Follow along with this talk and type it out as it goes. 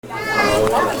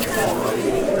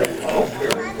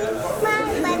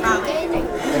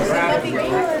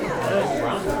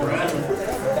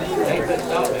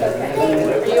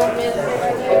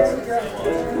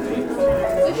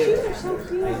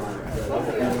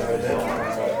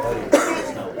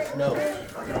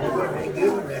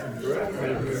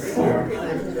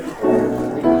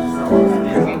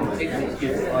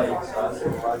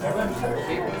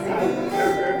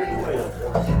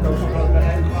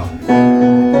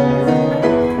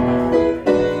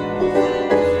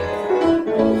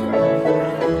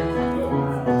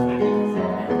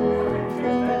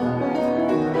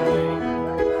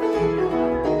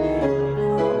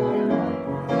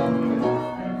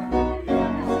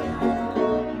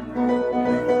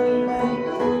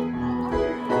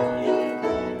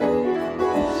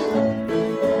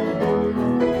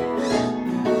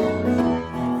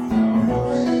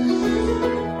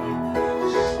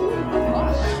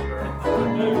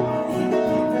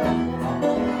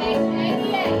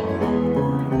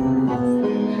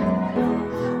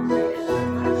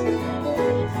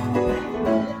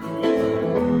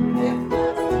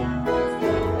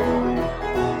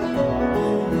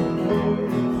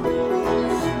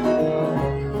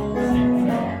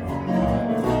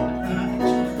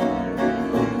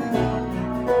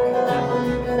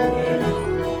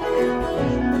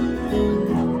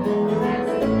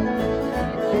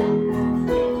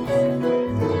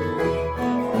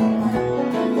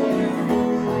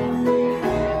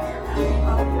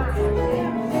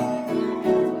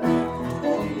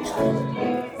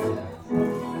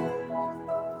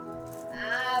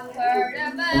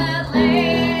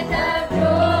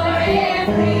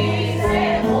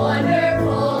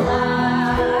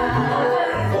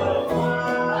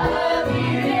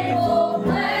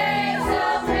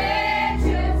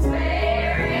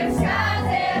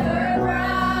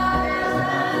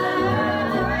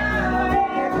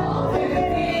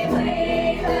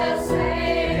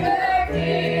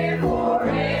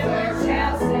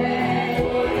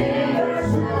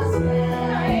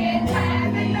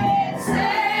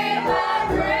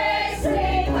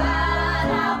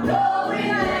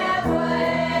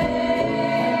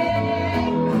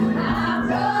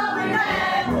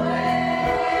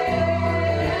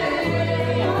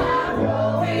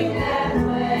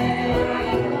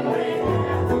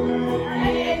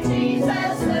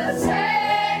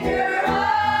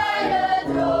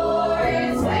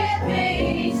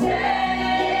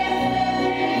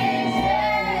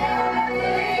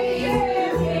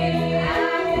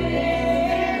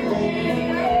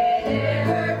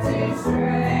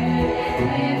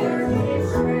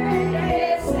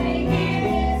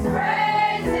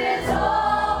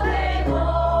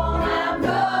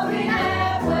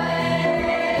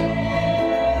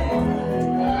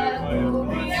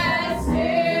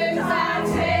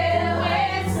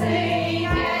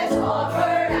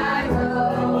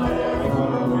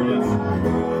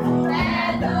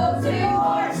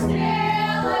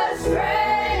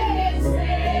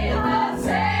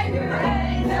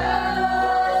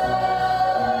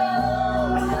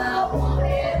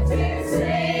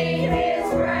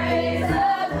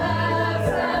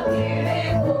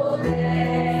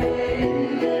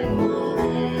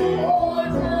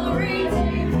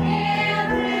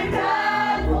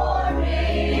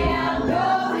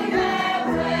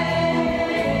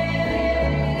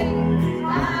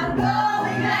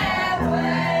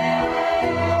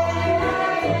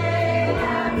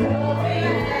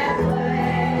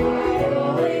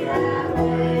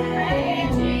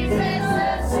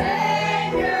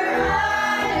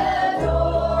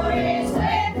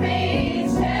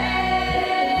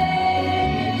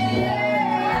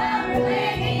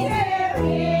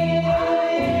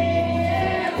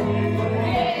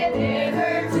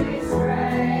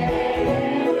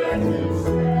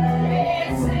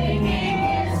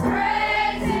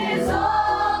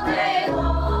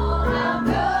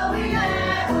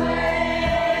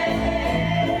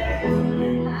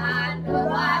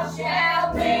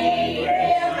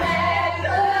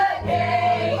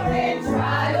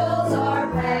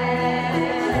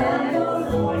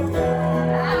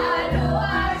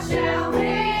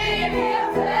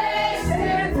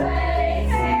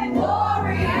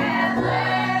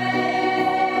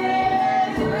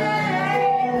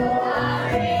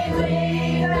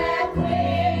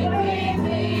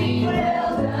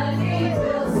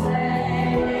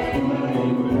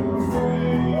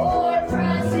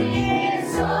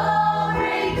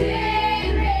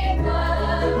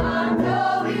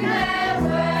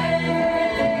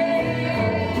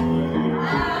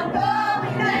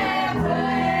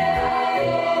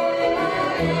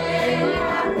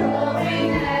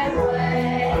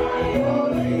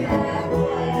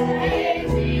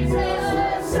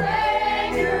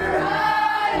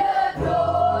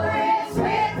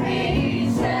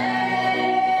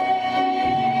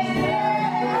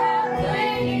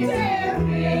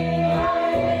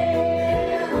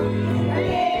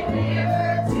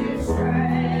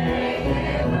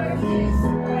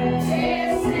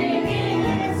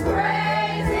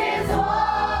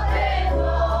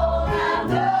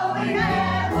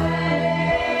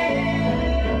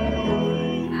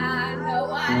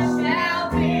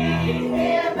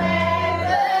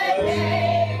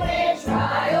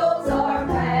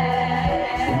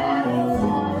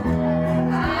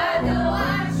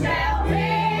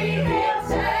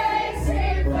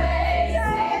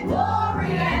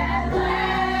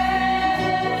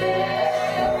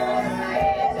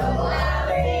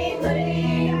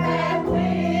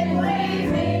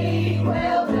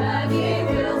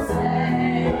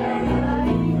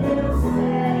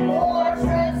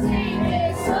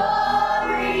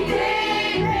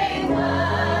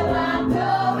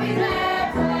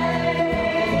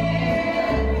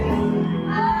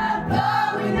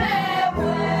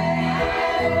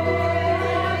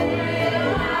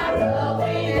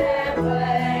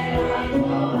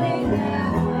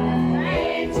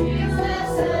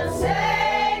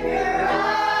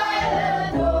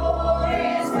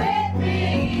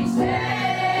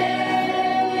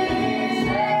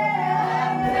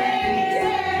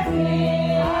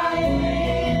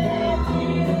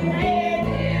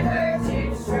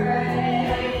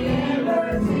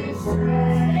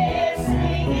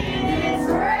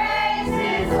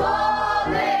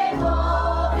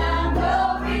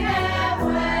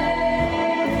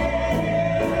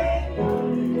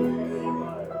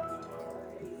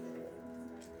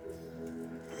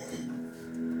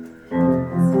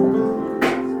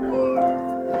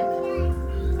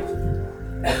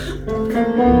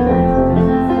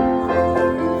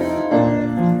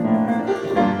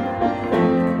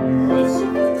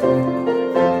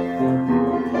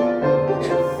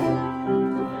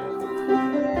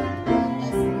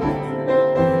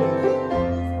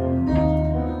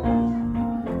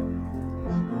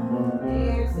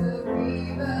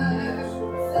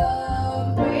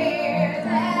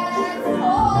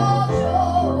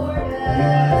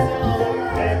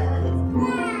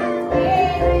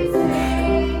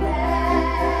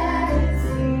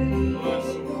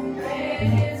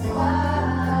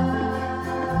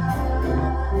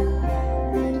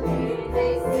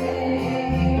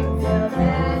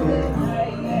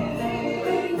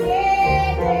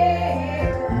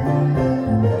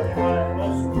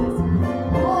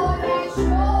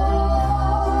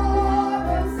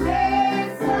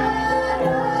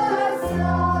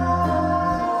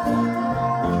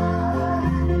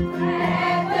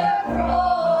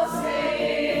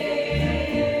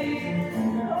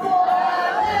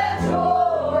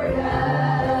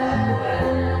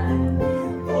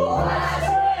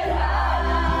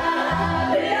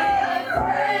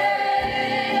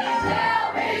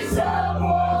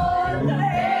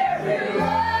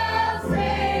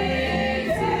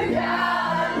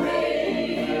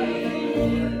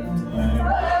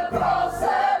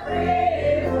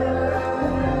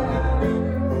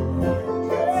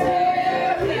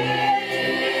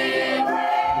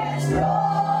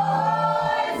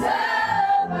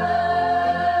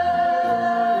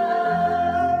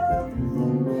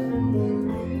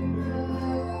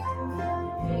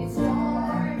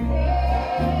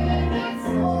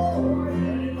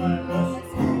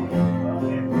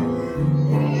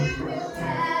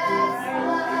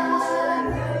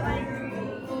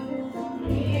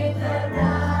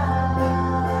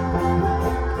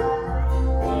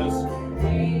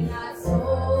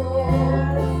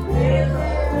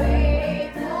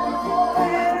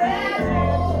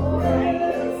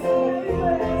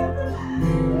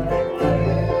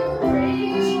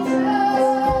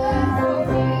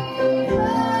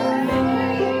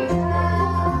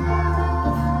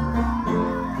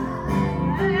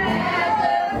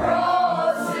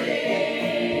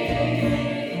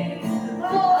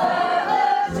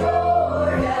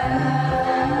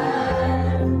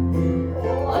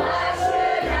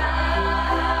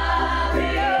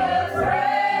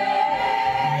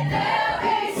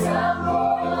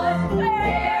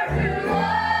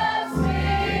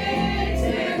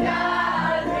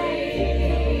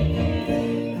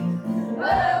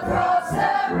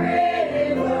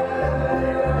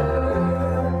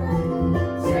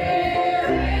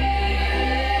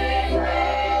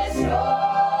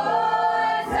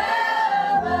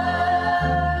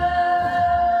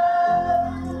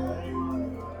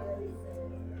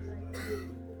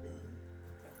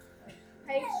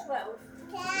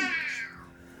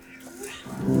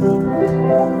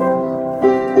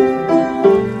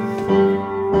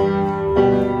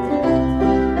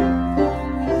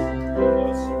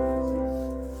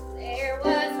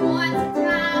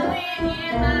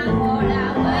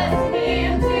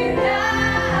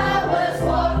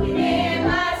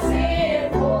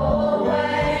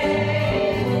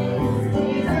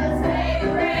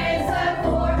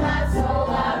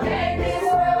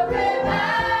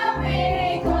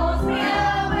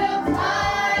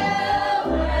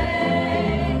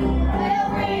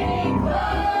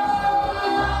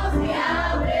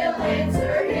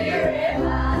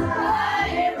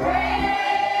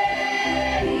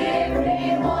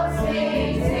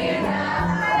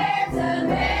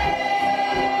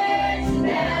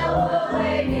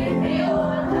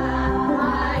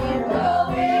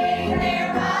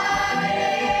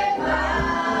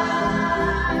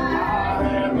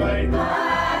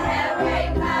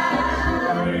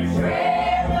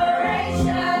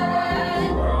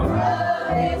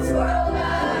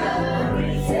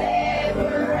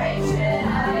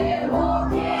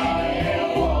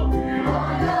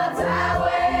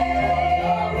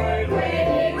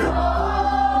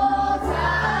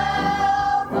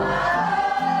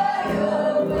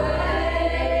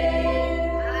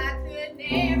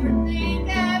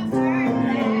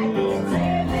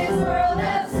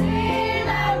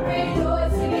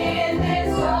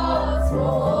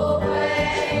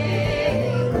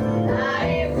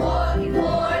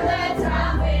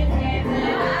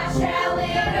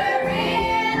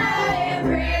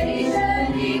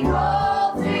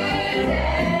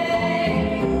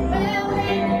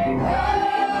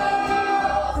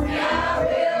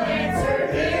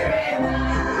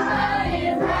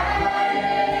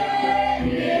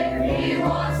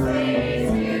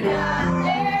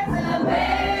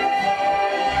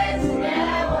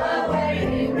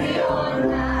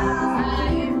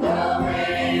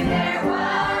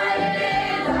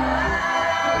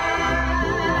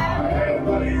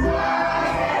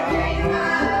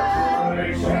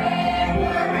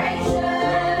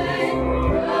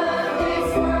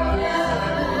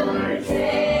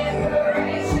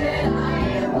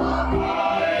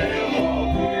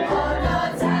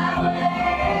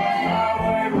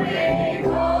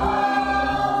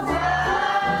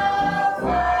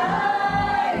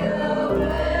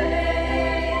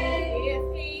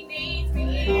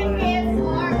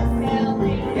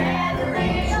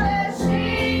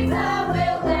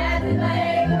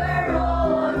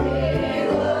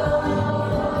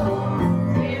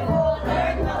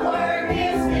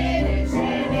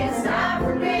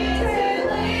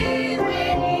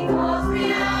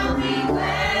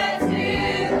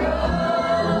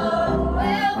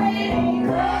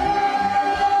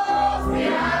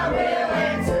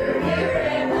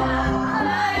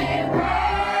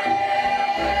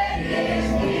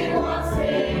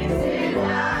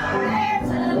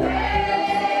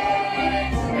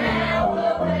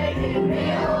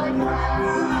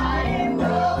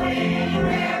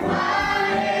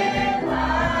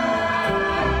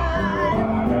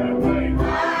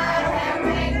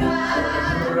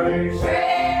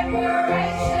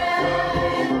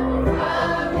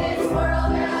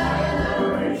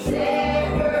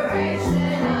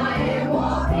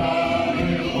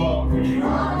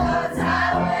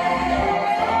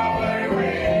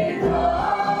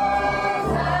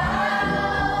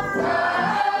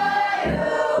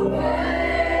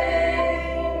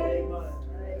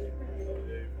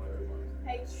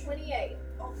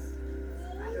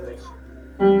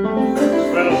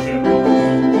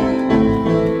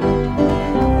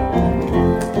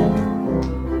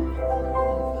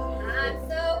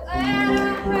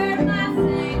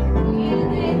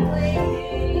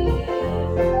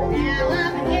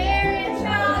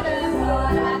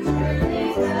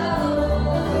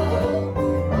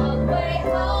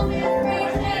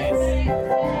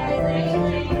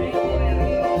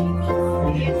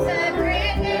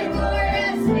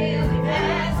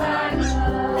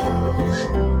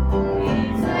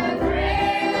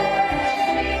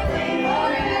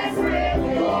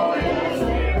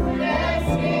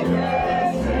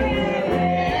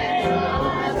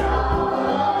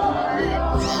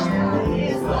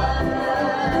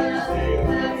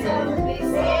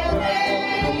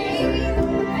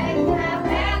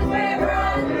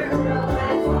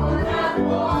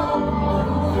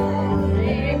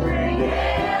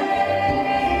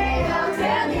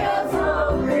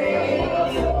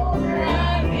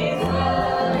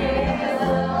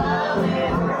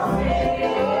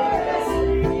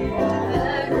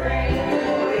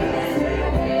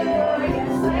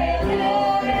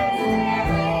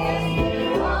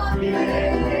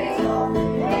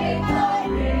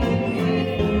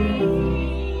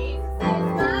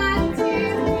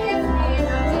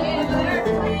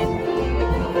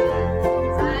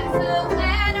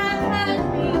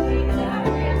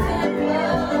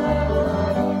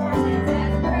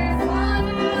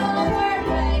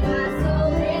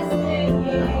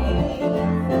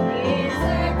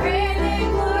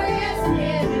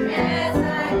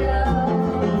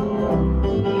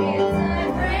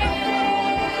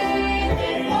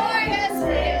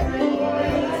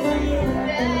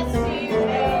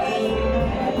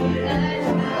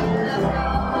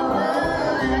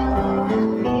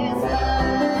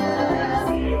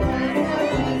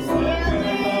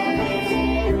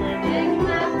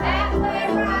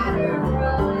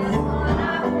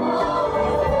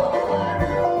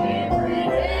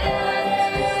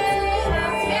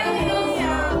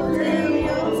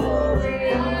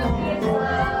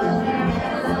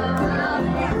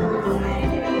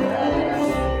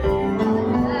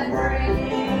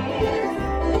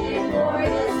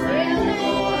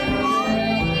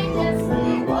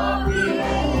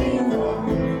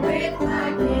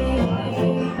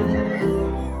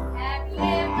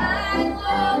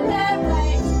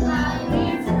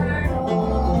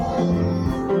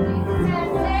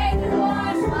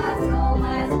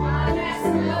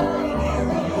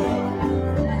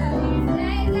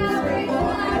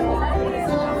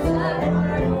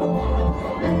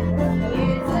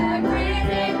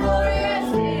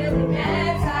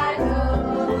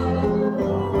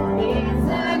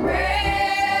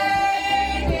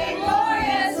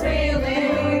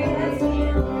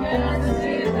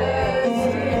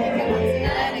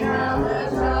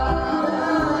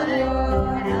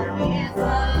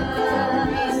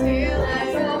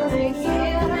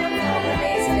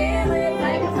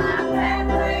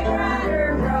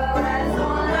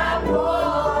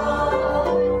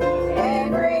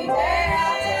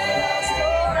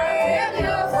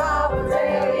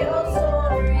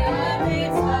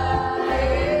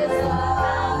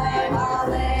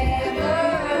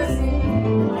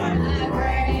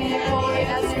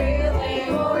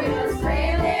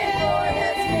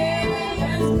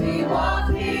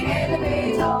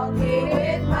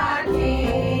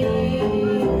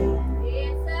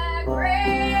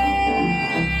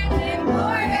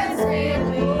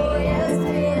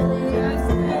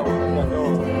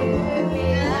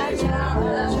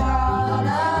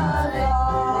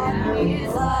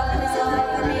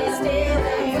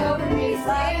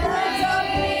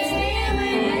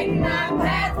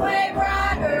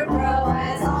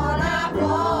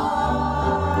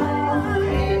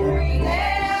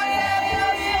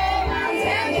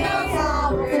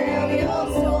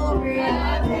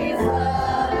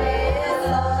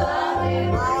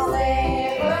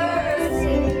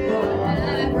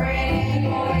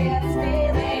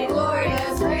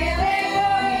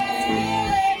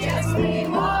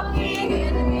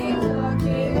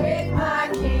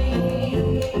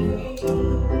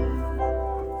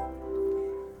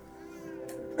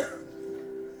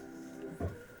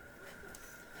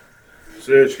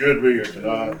Say it's good to be here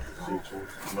tonight.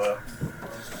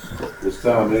 This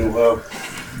time then we'll have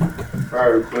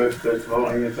prayer request,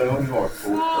 testimony, anything on your heart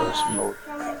for us, Lord.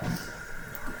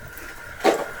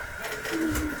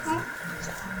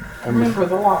 Remember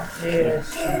the lock.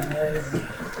 Yes.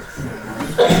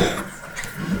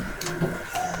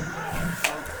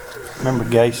 Remember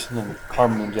Gason and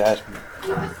Carmen and Jasmine.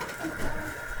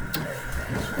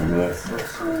 Remember that?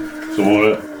 Someone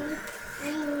else?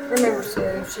 Remember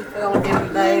Sue, she fell again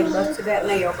today and busted that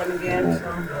knee open again, so.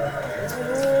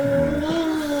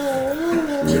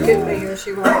 She couldn't be here,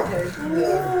 she wanted to.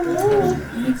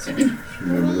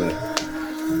 Remember that?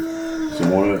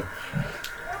 Someone else?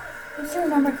 Please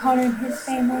remember Connor and his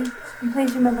family, and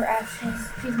please remember Ashley.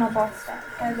 She's my boss that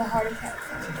had a heart attack.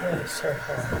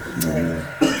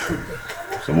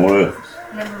 Someone else?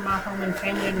 Remember my home and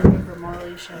family, and remember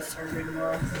Marley, she has surgery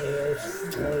tomorrow.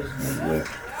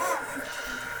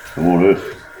 Someone else?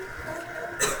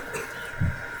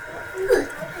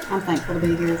 I'm thankful to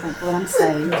be here, thankful that I'm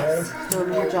saved. Lord,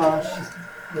 remember Josh.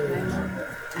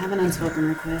 I have an unspoken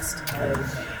request.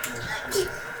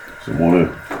 Someone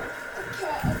else.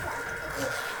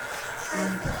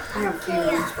 I have a few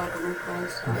unspoken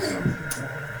requests.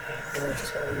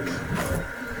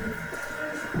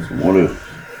 Someone else.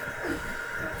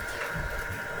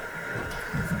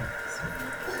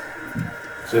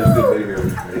 It's good to be here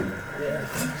with me.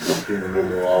 Can't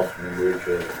remember often and we're each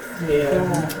other.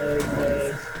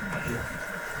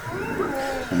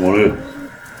 Someone else.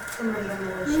 Remember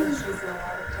Melissa, she's in a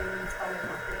lot of things.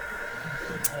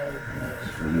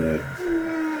 Someone else.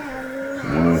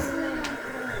 Someone else.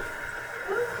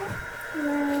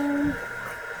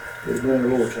 It's been a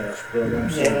little chance, but I'm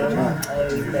Yeah,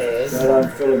 amen. glad I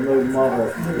feel it moving my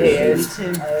heart. Yes.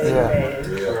 Yeah.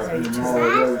 And all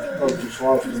of those folks that's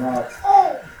lost tonight.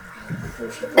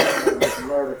 There's some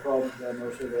murder problems down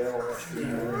there, so they all lost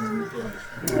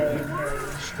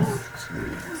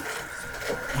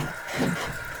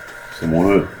Someone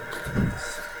else.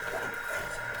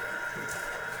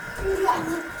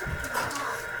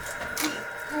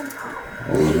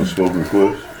 All those unspoken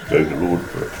requests, take the Lord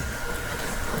first.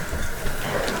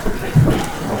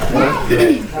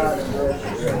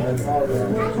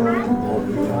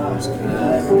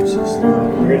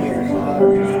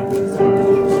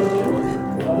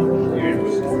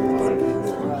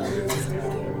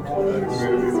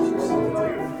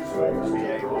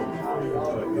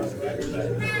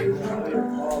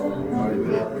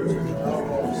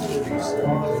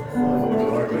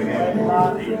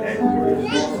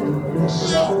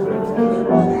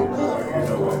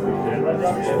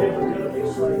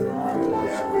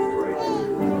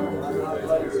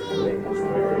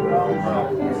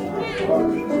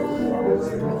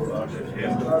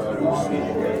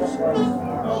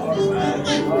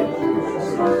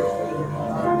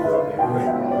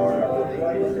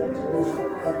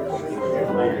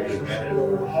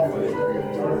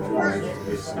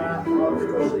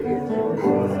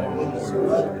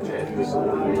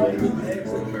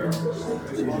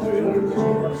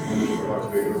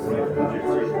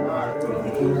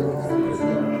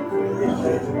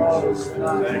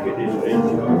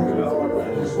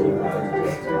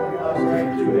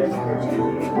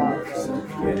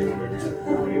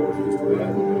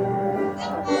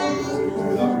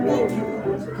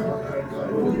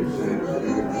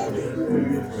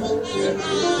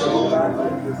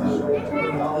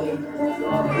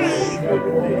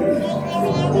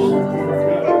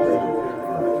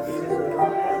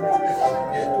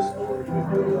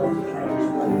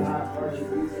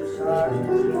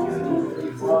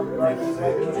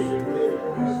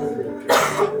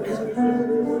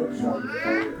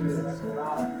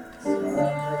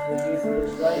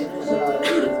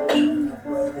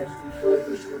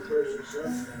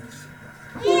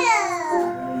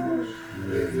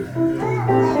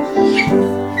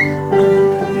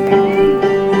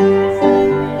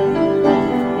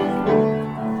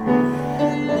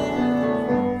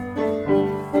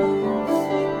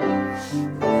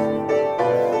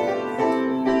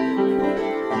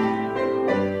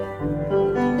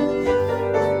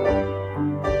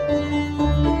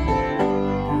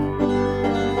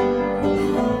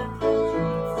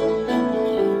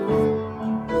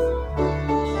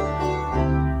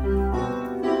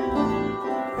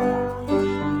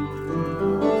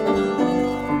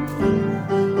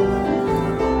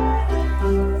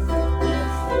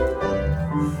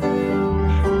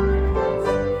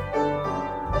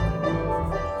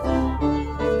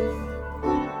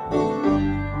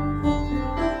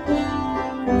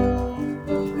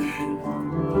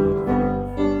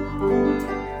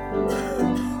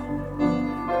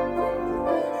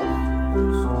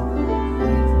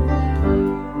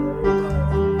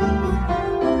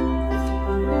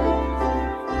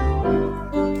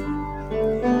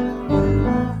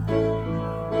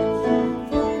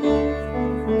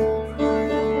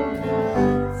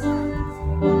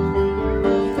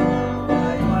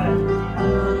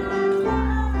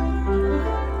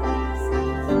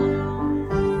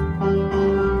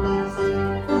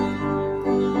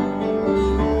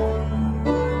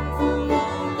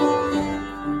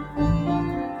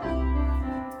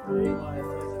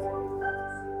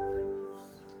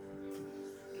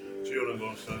 Children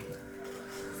gonna sing.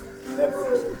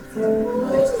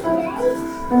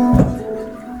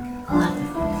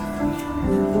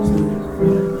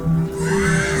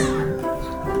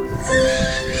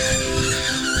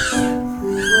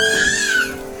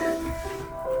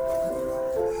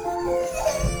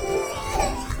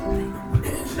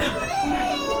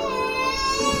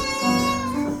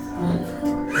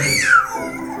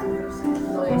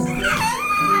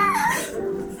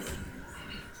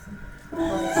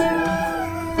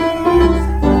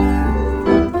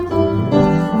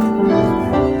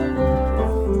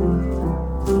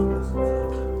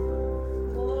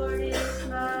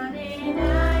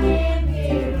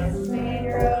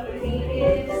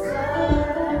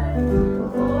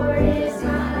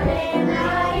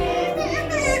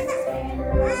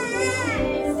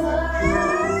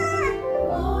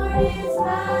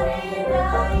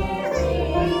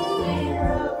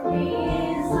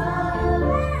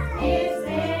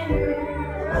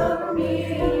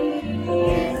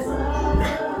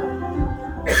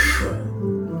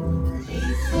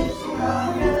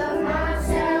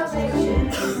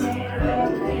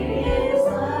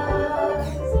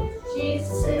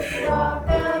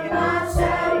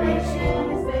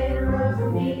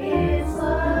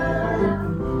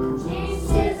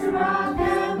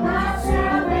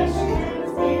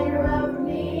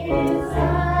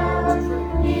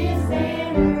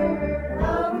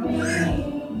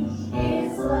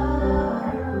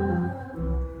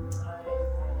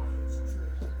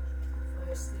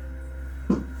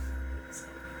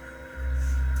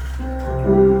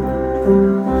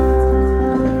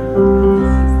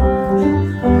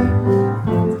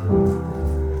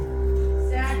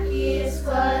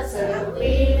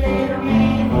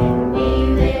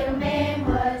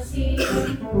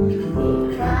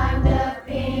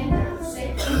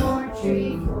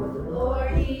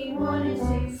 Lord he wanted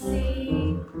to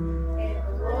see. And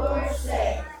the Lord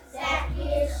said,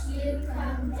 Zacchaeus, you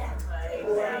come down.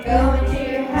 We're going to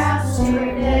your house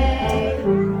today.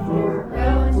 We're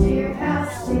going to your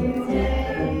house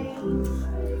today.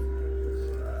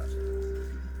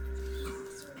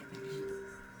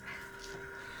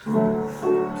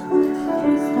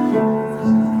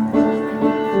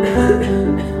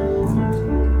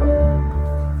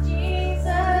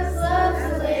 Jesus loves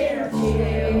the little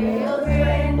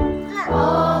children,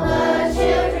 all the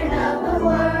children of the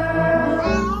world.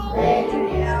 Red and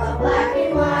yellow, black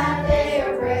and white, they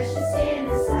are precious in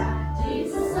His sight.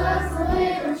 Jesus loves the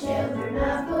little children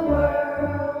of the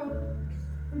world.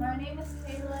 My name is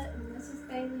Kayla, and this is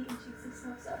Bailey, and Jesus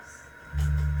loves us.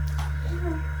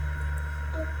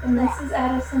 And this is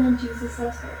Addison, and Jesus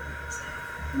loves her.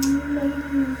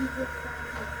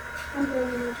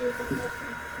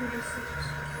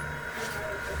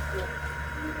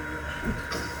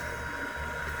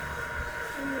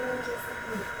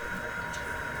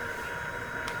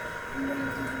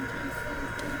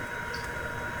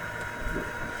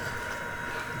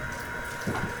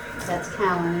 That's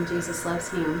Callan, and Jesus loves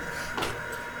him.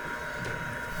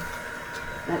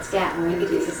 That's Gatlin, and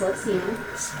Jesus loves him.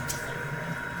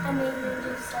 I'm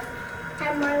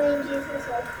Marlene, Jesus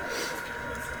loves me.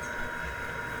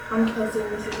 I'm Kelsey, and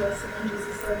this is Weston, and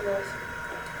Jesus loves us.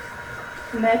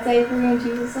 And that's Avery, and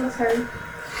Jesus loves her.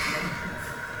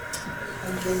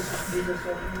 I'm Jesus loves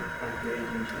me.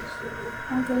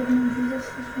 I'm Golden, and Jesus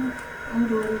loves me. I'm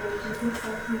Jordan, and Jesus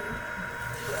loves me.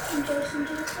 I'm Jason,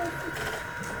 Jesus loves me.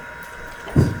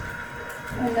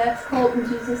 And that's Colt, and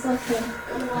Jesus loves him.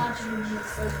 I'm Elijah, and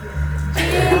Jesus loves me.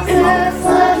 Jesus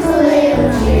loves the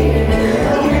little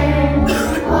children,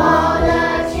 all the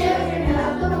children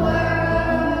of the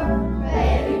world.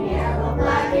 Red and yellow,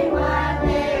 black and white,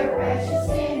 they are precious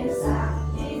in His sight.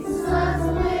 Jesus loves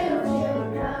the little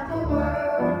children of the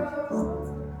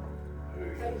world.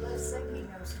 Okay, let's sing He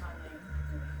Knows My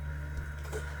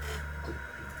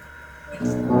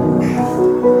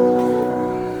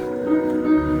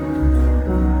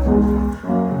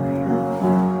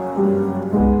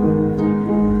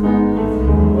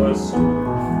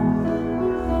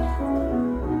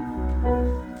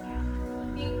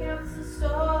He counts the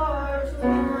stars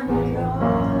when He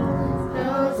calls,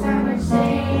 knows how much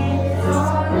sand is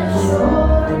on the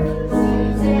shore,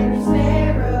 sees every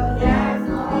sparrow that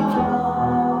falls.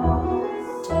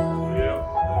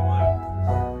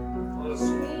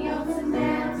 He owns the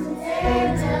mountains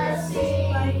and the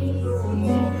seas,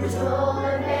 He's control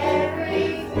of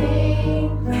everything,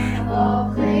 of all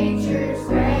creatures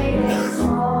great and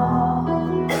small.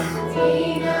 He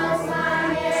knows my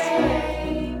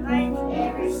name,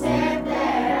 every step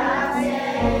that I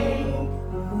take,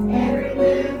 every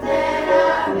move that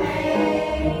I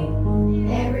make,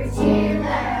 every tear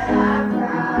that I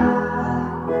cry.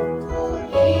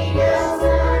 He knows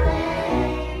my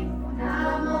name when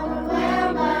I'm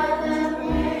overwhelmed by the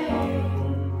pain,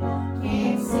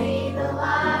 can't see the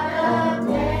light of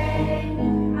day.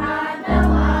 I know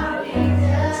I'll be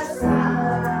just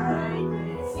fine.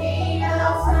 He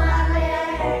knows my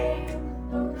name,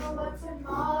 don't know what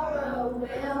tomorrow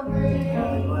will bring.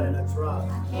 That's right.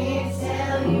 Can't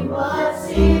tell you what's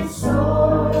in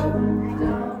store. I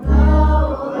don't know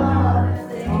a lot of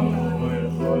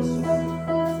things.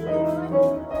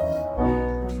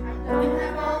 I don't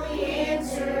have all the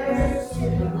answers to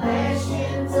the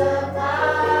questions of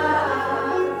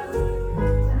life.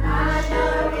 And I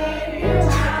know in your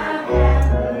time that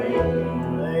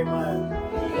Amen.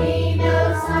 He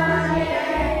knows my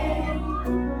name,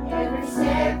 every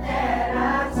step that I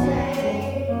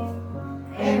take,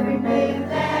 every move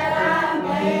that I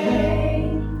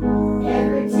make,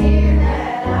 every tear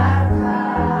that I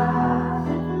cry.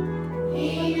 He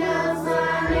knows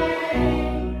my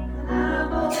name, and I'm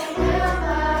overwhelmed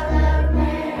by the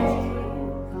pain.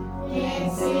 Can't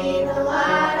see the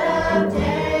light of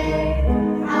day.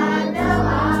 I know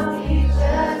I'll be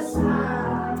just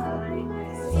fine.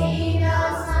 He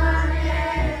knows my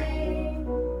name.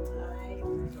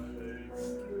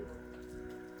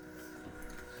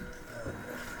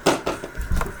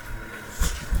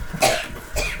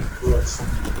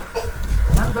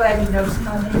 I'm glad He knows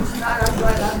my name tonight. I'm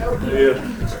glad I know Him.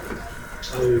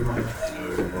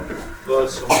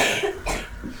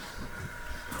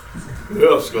 Who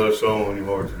else got a song on your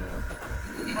heart tonight?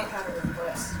 I have a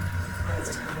request.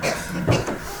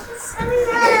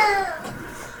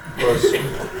 Bless you.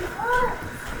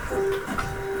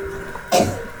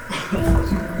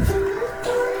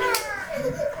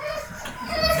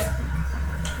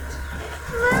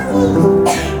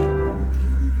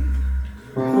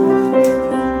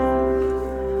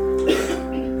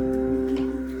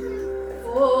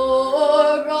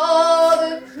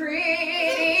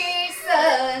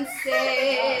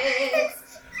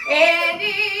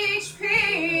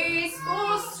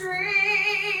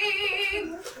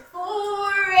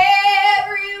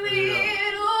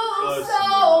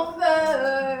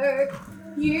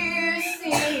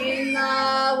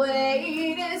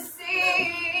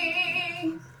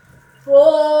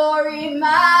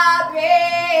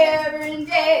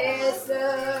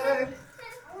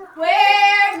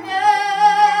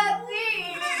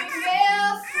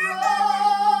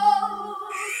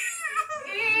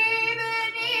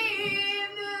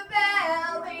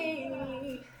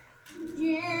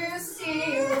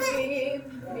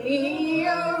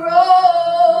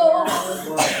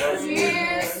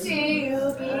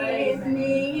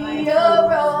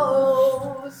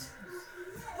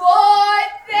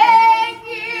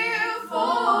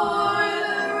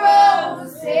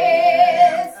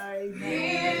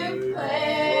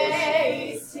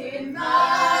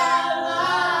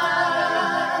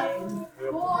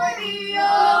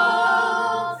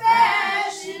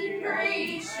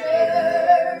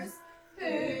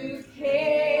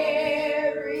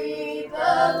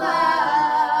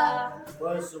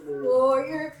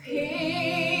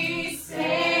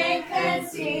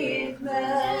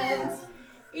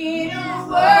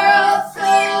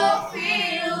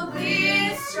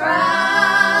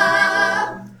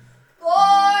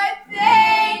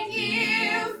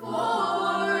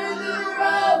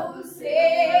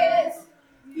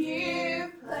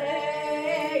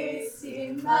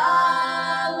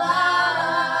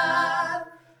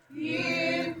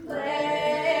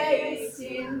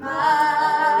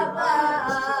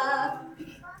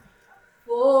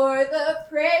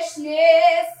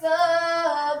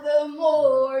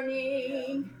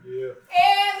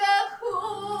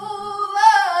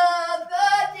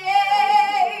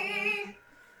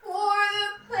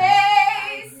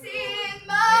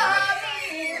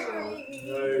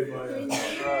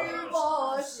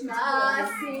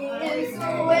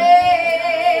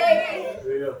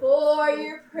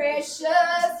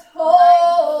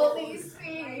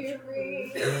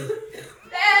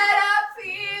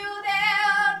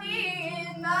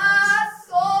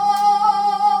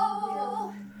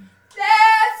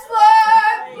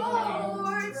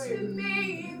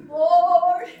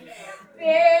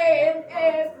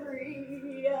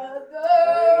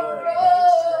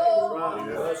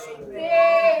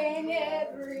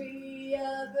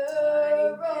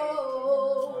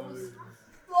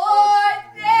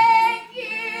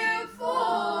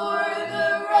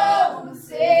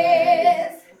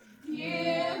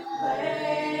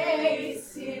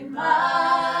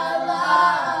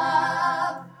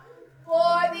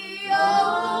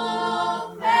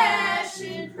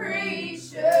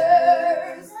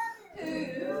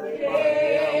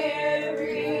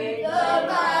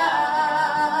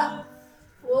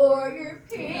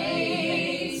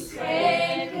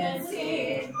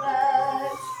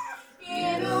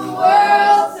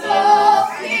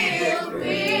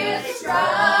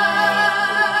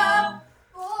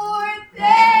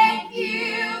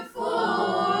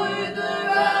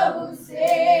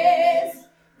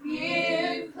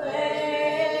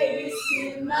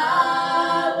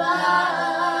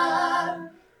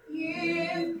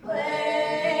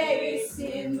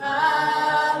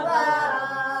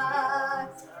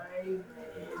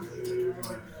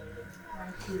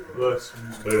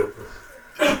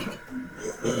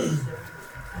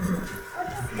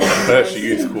 That's the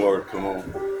youth choir, come on.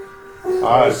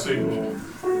 I see.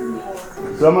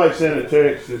 Somebody sent a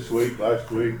text last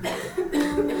week,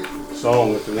 a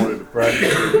song that they wanted to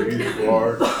practice with the youth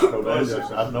choir.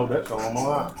 I know that song all my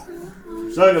life.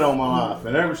 Sung it all my life.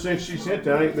 And ever since she sent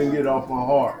that, I ain't been getting off my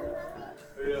heart.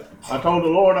 I told the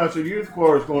Lord, I said, youth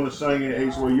choir is going to sing it. He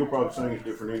said, well, you'll probably sing it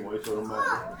different anyway, so it don't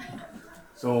matter.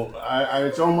 So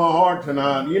it's on my heart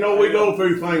tonight. You know, we go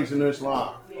through things in this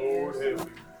life.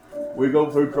 We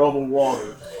go through troubled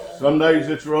waters. Some days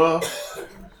it's rough.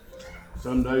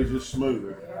 Some days it's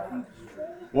smoother.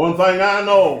 One thing I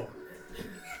know,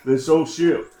 this old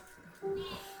ship,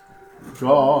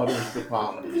 God is the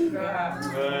pilot. He's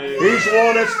the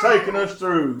one that's taking us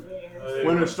through.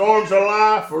 When the storms of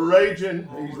life are raging,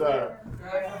 He's there.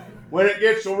 When it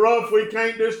gets so rough,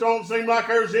 don't seem like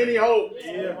there's any hope.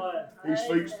 He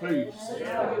speaks peace.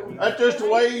 That's just the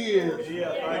way He is. And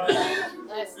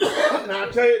I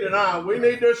tell you tonight, we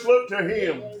need to just look to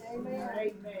Him.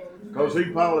 Because He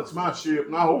pilots my ship,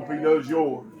 and I hope He does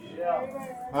yours.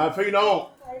 If He don't,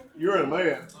 you're in a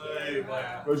mess.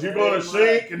 Because you're going to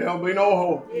sink and there'll be no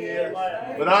hope.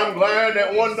 But I'm glad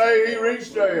that one day He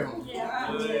reached down.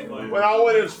 When I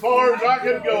went as far as I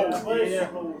could go,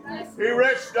 He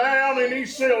reached down and He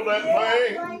sealed that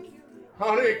thing.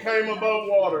 Honey, it came above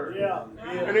water.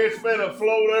 And it's been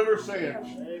afloat ever since.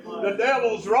 The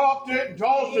devil's rocked it and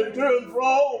tossed it to and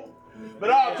fro. But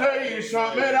I'll tell you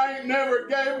something, it ain't never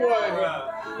gave way.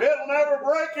 It'll never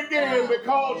break again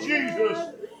because Jesus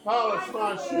pilots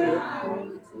my ship. I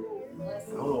don't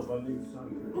know if I need to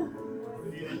sing.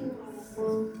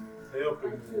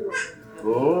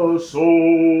 The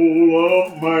soul of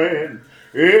man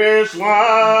is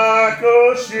like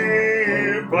a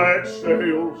ship that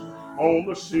sails on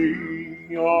the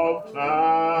sea of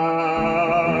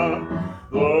time.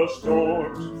 The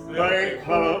storms may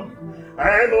come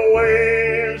and the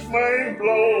winds may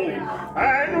blow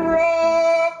and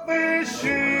rock this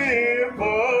ship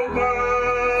of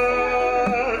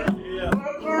mine.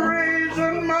 But the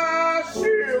reason my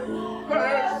ship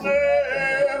has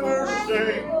never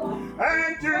sank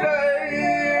and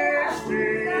today it's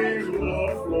still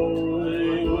afloat.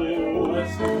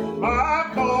 My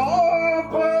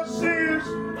compass is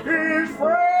His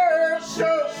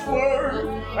precious word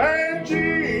and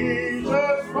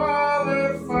Jesus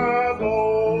pilots my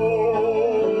boat.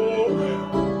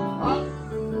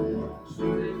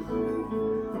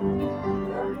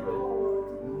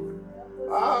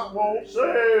 I won't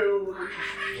sail.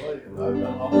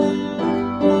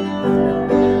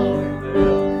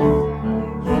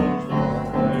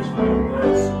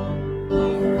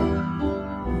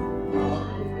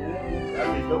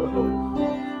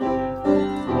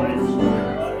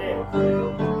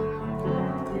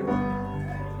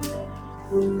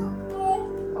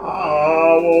 I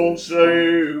won't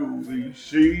sail these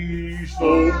seas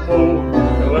no more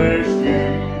unless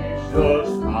Jesus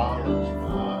pilots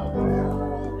my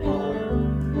boat.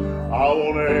 I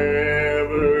won't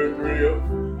ever drift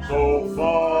so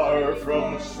far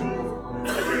from the shore I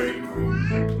can't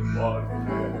reach what He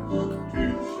has to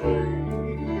say.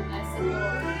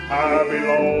 I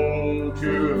belong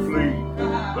to a fleet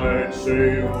that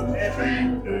sails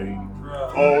today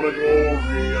on a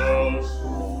glorious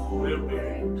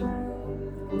living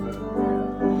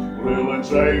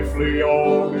safely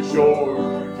on the shore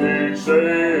to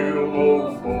sail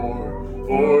no more,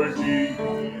 for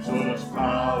Jesus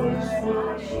pilots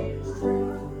my ship.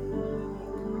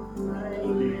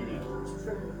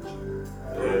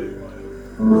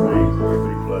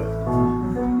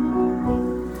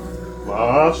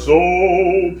 My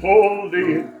soul pulled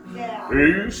in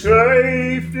through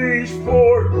safety's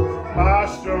port, my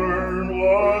stern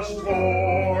was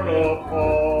torn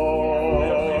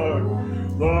apart.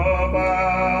 The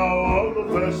bow of the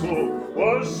vessel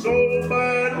was so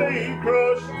badly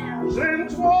crushed,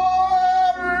 since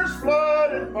waters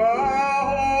flooded my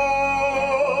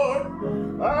heart.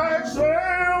 I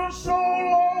sailed so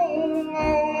long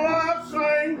on life's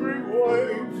angry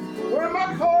waves, where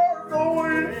my cargo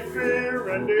in fear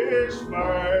and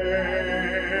despair.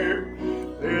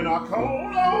 Then I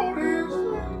called on His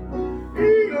name,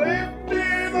 He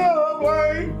lifted the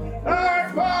blade,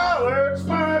 and pilots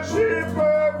my ship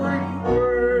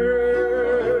everywhere.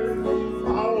 I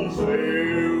won't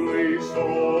sail these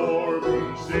stormy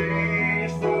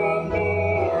seas no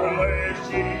more unless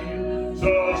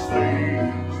Jesus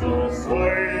leads the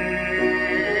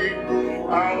way.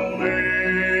 I will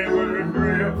never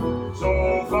drift so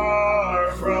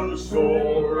far from the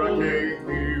shore I can't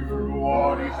hear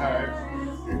what He has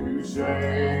to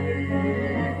say.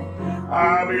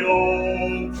 I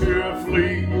belong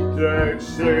it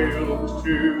sails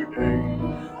today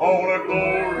on a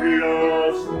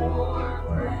glorious morning.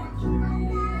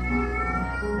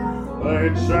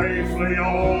 Land safely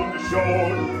on the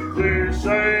shore, clear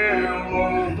sail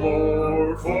no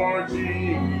more, for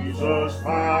Jesus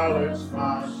pilots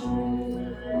my ship.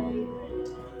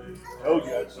 Told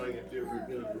you I'd sing it different.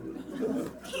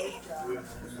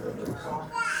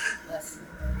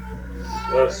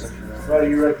 Listen. Freddie,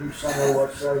 you reckon you sung all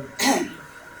what say?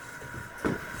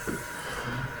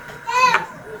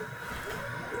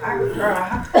 I can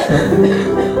try.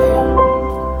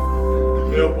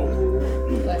 Help 'em.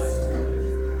 I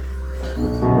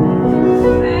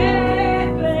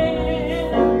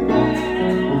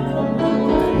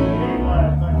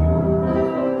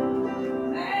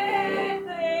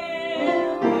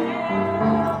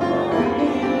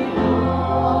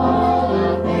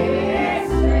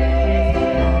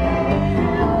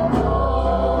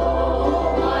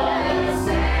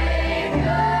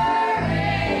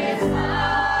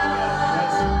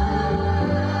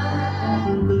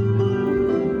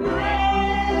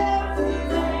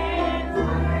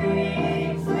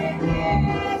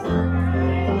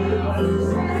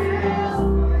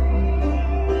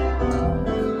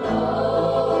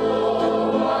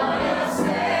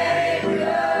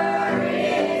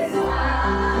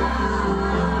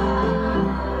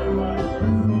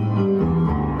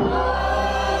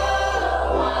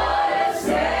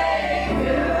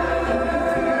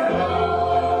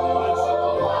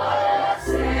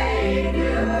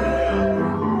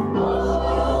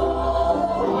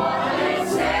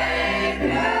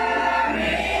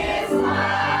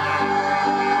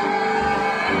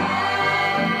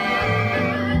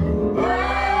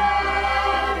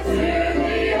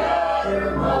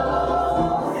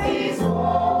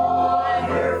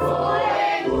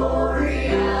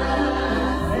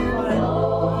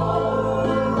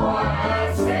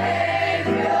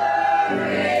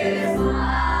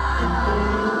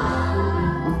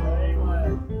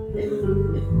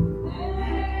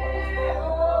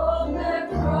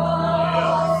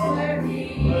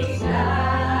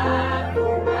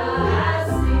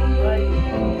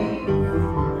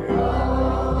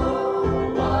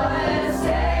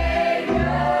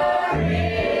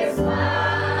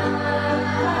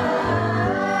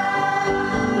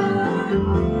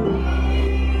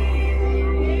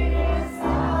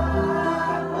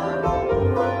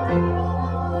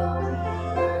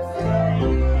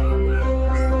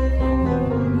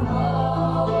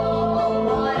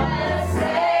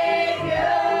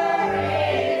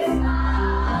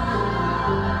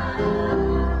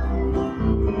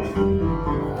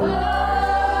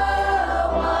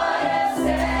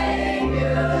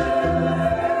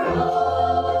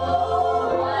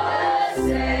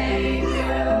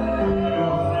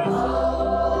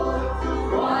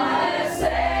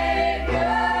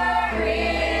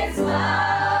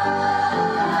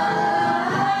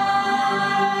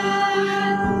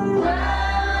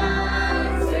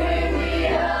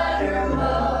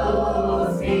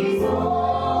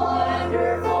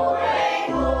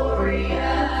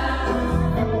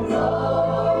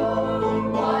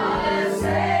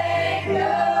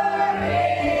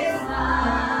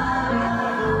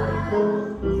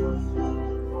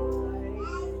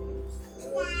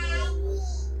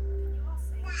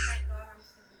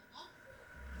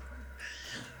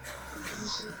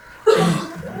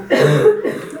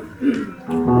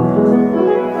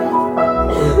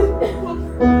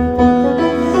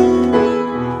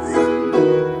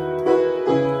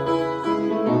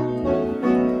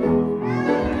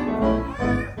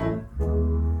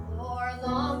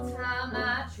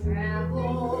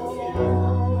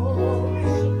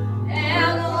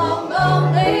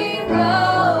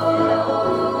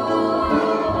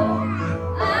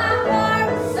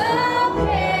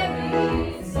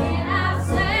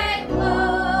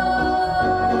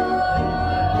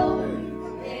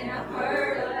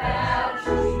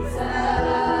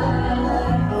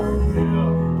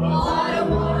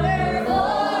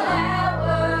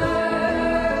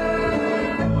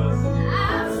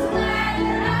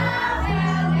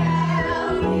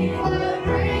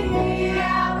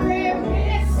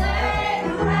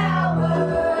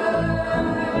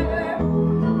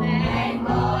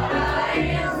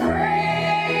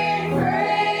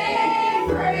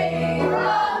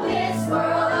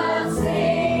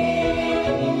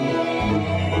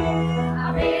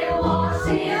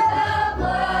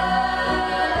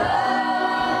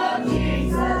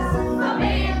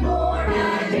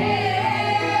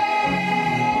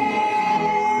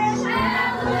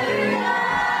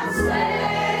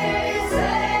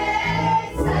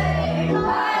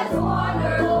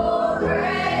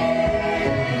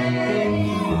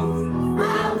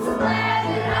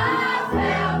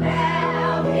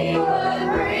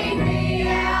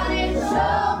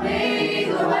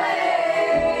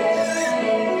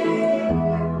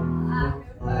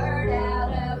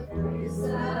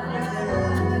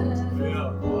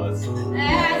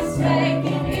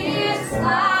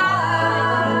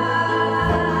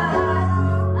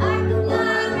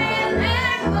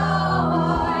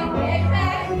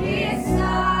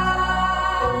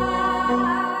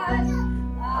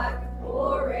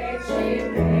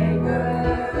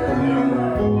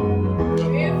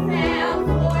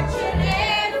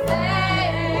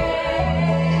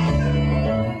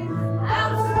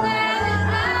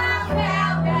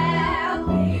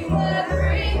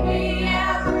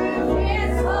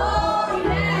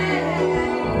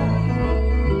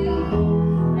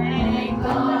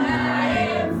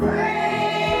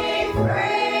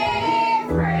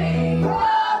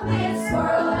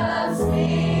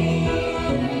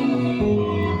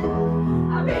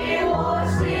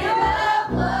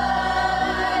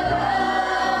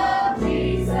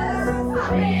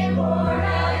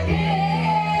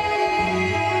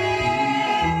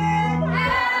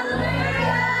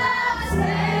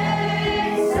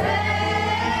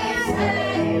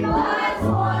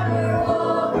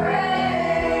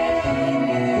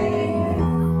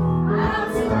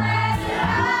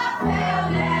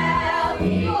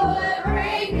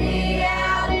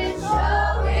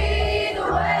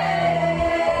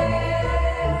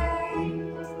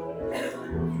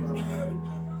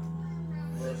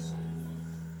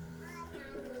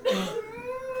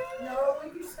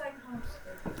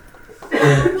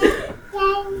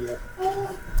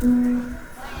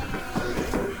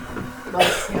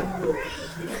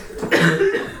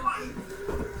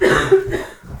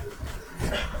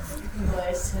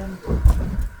Bless him.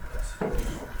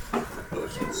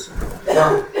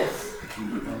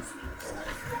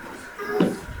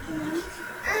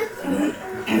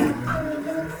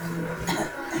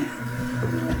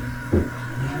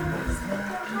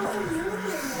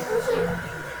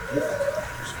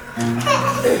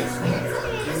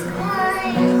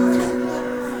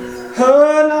 A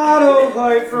night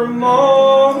away from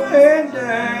mom and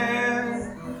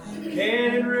dad.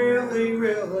 Can it really,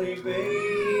 really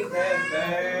be that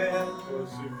bad?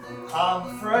 I'm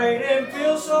afraid and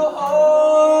feel so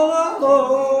all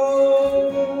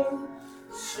alone,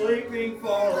 sleeping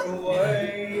far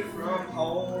away from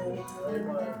home.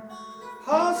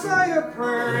 I'll say a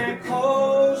prayer and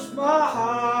close my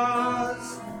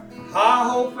eyes. I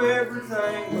hope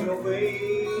everything will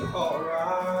be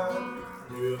alright.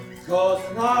 Cause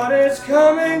the night is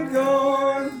come and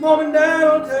gone. Mom and Dad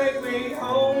will take me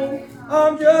home.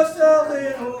 I'm just a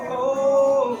little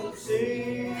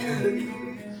homesick.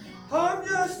 I'm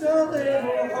just a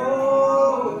little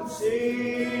homesick.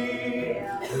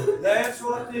 That's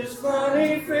what this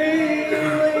funny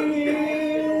feeling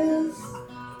is.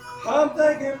 I'm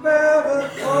thinking about a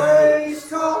place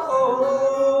called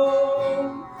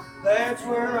home. That's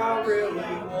where I really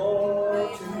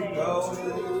want to go.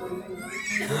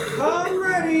 I'm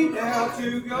ready now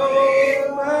to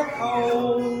go back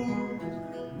home.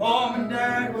 Mom and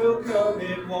Dad will come,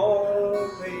 it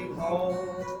won't be long.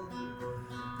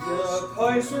 The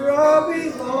place where I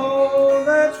belong,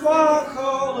 that's why I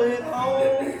call it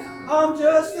home. I'm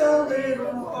just a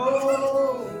little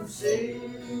homesick.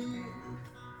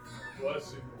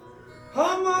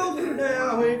 I'm older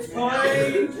now, it's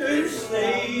plain to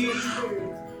see.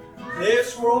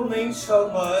 This world means so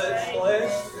much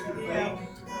less to me.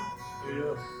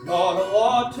 Not a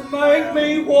lot to make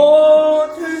me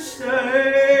want to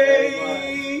stay.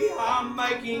 I'm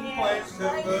making plans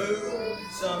to move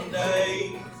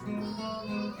someday.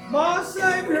 My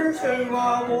Savior's who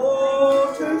I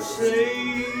want to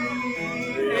see,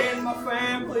 and my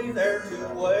family there to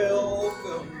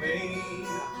welcome me.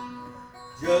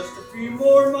 Just a few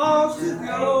more miles to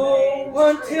go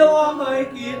until I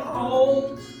make it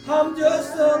home. I'm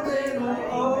just a little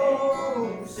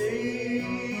homesick.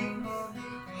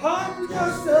 I'm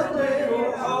just a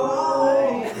little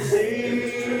homesick.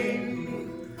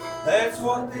 That's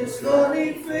what this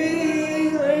funny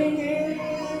feeling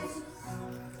is.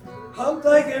 I'm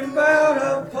thinking about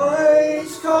a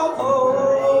place called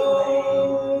home.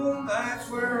 That's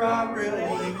where I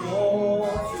really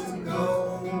want to go.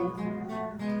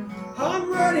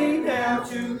 I'm ready now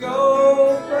to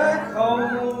go back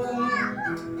home.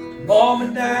 Mom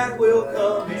and Dad will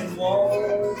come and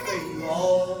won't be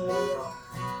long.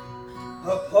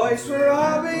 A place where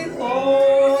I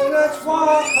belong, that's why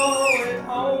I call it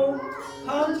home.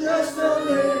 I'm just a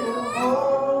little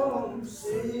homesick.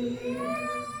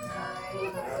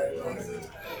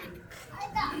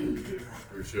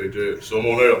 Appreciate that.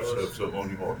 Someone else have something on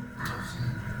your heart.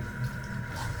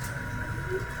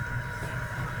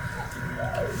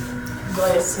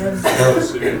 Bless him.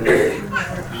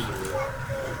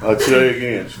 I'd say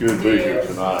again, it's good to be here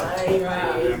tonight.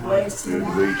 Bless Good him.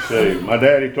 to be saved. My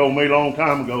daddy told me a long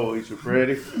time ago, he said,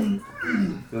 Freddie, so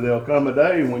there'll come a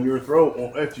day when your throat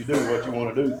won't let you do what you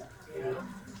want to do.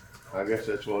 I guess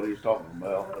that's what he's talking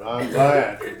about. But I'm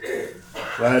glad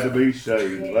to be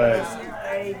saved. Glad.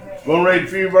 I'm going to read a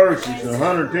few verses. The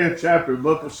 110th chapter of the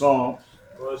book of Psalms.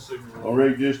 I'll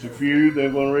read just a few. Then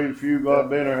I'm going to read a few, God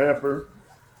being our helper.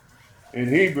 In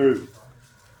Hebrew,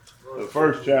 the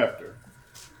first chapter.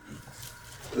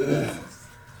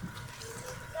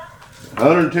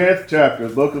 110th chapter of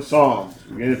the book of Psalms.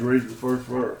 Begin to read the first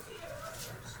verse.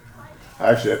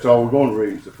 Actually, that's all we're going to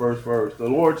read, is the first verse. The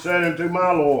Lord said unto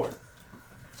my Lord,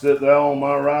 sit thou on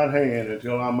my right hand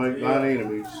until I make thine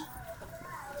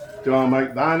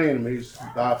enemies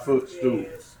thy footstool.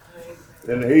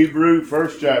 In the Hebrew,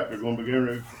 first chapter, we're going to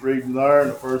begin reading there in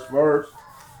the first verse.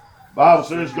 The Bible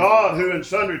says, God, who in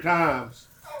sundry times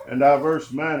and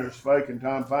diverse manners spake in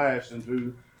time past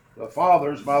unto the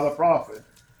fathers by the prophet,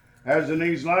 has in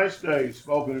these last days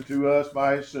spoken unto us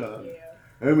by his Son,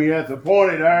 whom he hath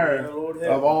appointed heir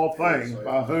of all things,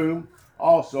 by whom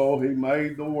also he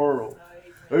made the world,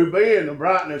 who being the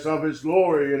brightness of his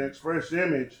glory and express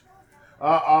image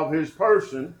of his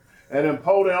person, and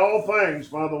upholding all things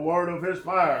by the word of his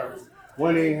power,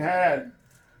 when he had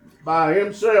by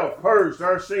himself purged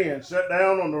our sins, sat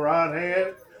down on the right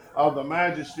hand of the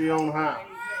majesty on high.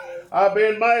 I've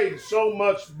been made so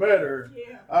much better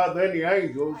than the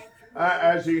angels,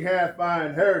 as he hath by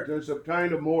inheritance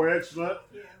obtained a more excellent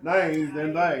name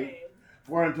than they.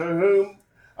 For unto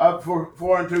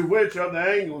which of the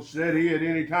angels said he at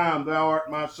any time, Thou art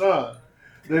my son?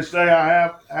 This day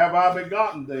have I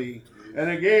begotten thee. And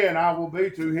again I will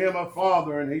be to him a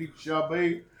father, and he shall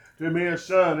be to me a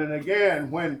son. And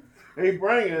again, when he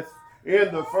bringeth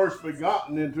in the first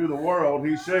begotten into the world,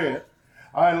 he said,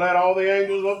 I let all the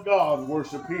angels of God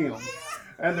worship him.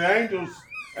 And the angels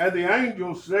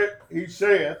he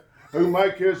saith, who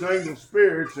make his angels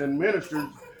spirits and ministers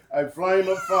a flame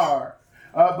of fire.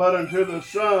 But unto the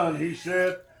Son he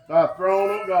said, Thy throne,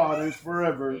 O God, is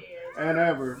forever and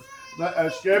ever.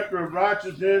 A scepter of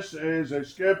righteousness is a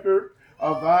scepter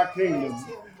of thy kingdom.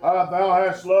 Thou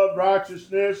hast loved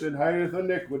righteousness and hateth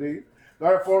iniquity.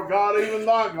 Therefore God, even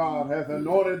thy God, hath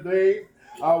anointed thee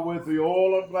with the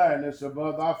oil of gladness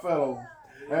above thy fellows.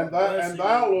 And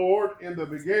thou, Lord, in the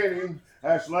beginning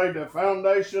hast laid the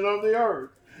foundation of the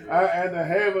earth, and the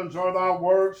heavens are thy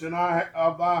works and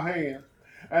of thy hands.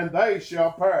 And they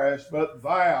shall perish, but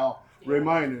thou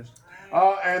remainest.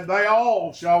 And they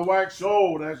all shall wax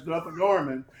old as doth a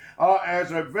garment.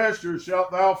 As a vesture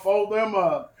shalt thou fold them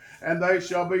up, and they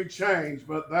shall be changed.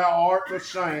 But thou art the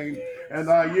same, and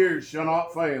thy years shall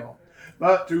not fail.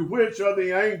 But to which of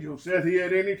the angels said he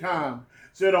at any time,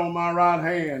 Sit on my right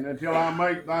hand, until I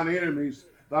make thine enemies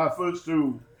thy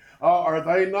footstool? Are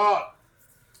they not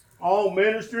all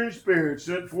ministering spirits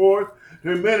sent forth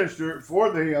to minister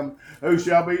for them who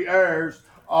shall be heirs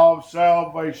of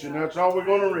salvation? That's all we're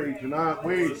going to read tonight.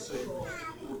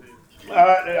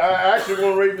 I actually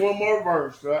want to read one more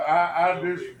verse.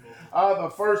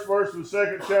 The first verse of the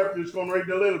second chapter is going to read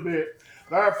a little bit.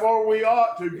 Therefore we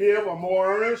ought to give a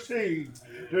more earnest heed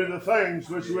to the things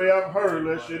which we have heard,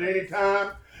 lest at any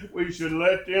time we should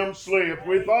let them slip.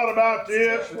 We thought about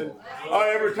this, and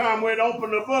every time we'd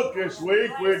open the book this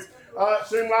week, it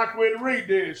seemed like we'd read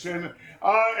this, and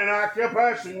I kept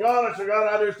asking God. I said, God,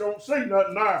 I just don't see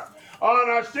nothing there.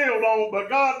 And I still don't, but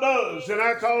God does, and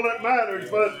that's all that matters.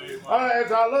 But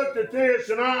as I looked at this,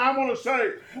 and I want to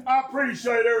say, I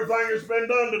appreciate everything that's been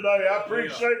done today. I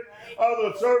appreciate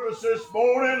the service this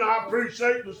morning. I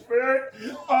appreciate the Spirit.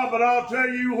 But I'll tell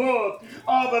you what,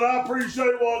 but I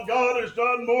appreciate what God has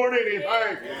done more than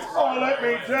anything. Let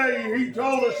me tell you, He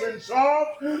told us in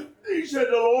Psalms, He said,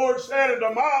 the Lord said unto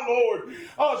my Lord,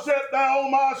 Sit thou on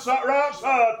my right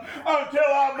side until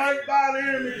I make thine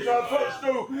enemies thy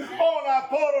footstool. And I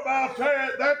thought about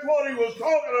that. That's what He was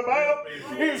talking about.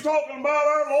 He was talking about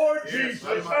our Lord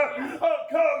Jesus coming.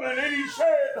 And He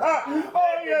said,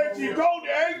 yes, He told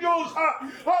the angels,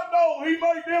 no, He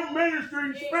made them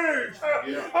ministering spirits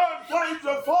on flames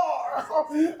of fire.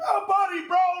 But He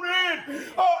brought in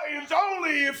His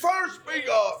only first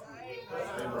begotten.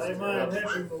 Amen.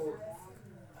 Thank you, Lord.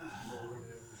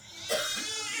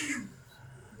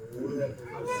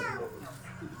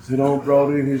 He don't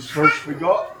brought in His first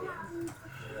begotten.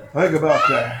 Think about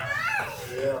that.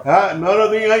 None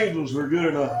of the angels were good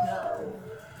enough.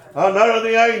 None of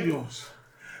the angels.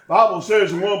 Bible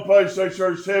says in one place they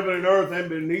searched heaven and earth and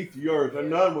beneath the earth, and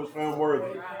none was found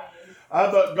worthy.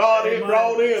 But God had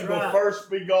brought in the first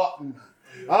begotten.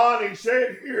 And He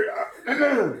said here,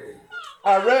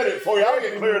 I read it for you. I'll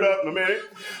get cleared up in a minute.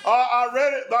 I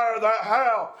read it there, that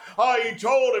how He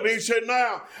told him. He said,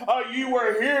 now, you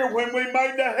were here when we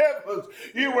made the heavens.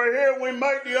 You were here when we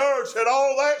made the earth. Said,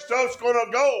 all that stuff's going to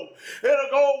go.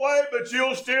 It'll go away, but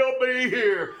you'll still be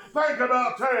here. Think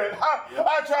about that.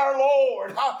 That's our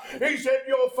Lord. He said,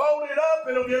 you'll fold it up.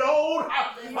 It'll get old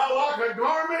like a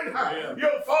garment.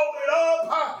 You'll fold it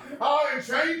up and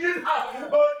change it,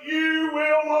 but you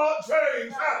will not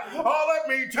change. Let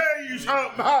me tell you something.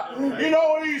 You know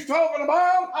what He's talking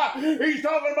about? He's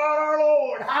talking about our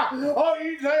Lord.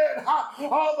 He said,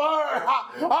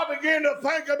 I began to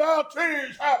think about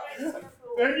this.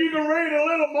 And you can read a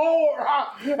little more,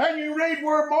 and you read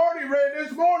where Marty read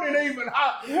this morning even,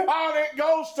 and it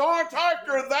starts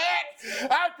after that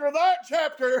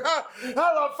chapter.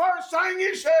 The first thing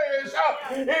he says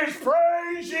is,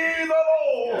 praise ye the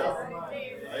Lord.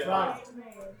 Amen.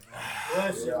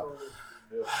 Bless you.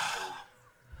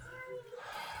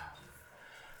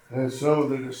 And some of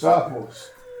the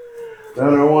disciples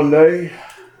down there one day,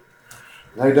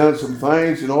 they done some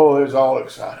things, and they was all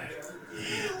excited.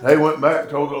 They went back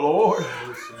and told the Lord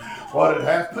what had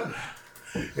happened.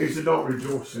 He said, don't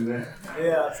rejoice in that.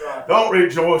 Yeah, that's right. Don't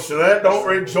rejoice in that. Don't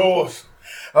rejoice.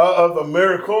 of the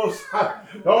miracles.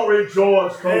 Don't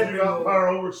rejoice because you got power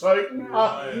over Satan.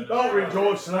 Don't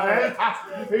rejoice in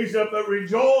that. He said, but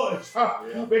rejoice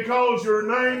because your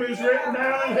name is written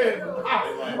down in heaven.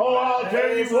 Oh, I'll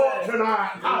tell you what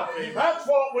tonight. That's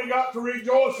what we got to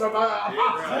rejoice about.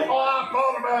 Oh, I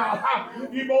thought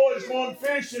about you boys going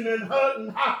fishing and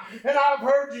hunting. And I've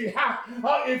heard you,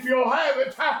 if you'll have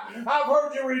it, I've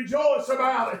heard you rejoice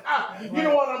about it. You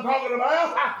know what I'm talking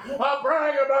about? I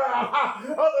brag about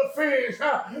the fish,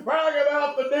 brag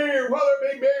about the deer, whether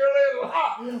it be big or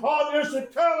little, or just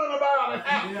telling about it.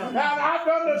 And I've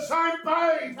done the same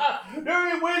thing.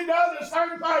 We've done the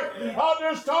same thing. I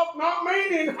just talk, not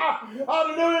meaning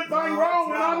to do anything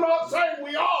wrong, and I'm not saying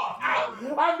we are.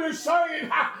 I'm just saying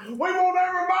we want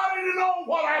everybody to know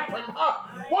what happened.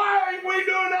 Why ain't we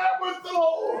doing that with the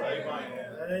Lord?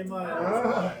 Amen.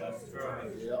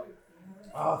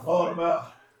 I thought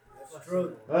about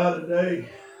today,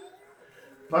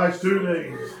 past 2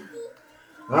 days.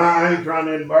 I ain't trying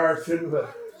to embarrass him,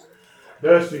 but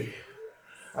Dusty,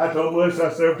 I told Melissa, I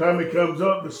said, every time he comes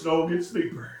up, the snow gets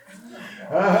deeper.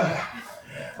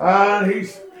 And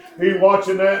he's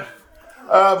watching that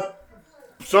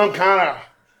some kind of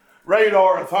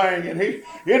radar thing, and he'd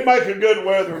make a good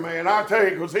weatherman, I tell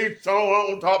you, because he's so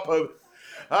on top of it.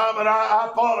 But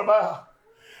I thought about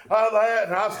that,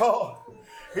 and I thought,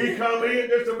 he come in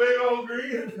just a big old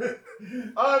grin.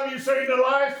 Have you seen the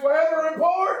last weather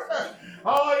report?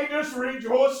 Oh, he just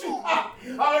rejoicing.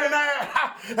 And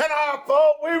I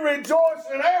thought we rejoice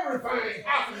in everything,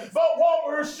 but what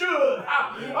we should.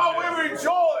 We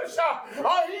rejoice.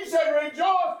 He said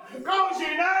rejoice because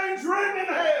your name's written in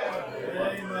heaven.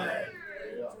 Amen.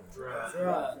 That's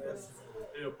right.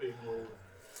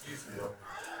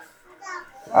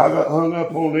 I got hung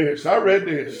up on this. I read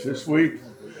this week.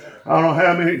 I don't know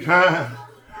how many times.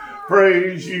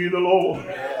 Praise ye the Lord.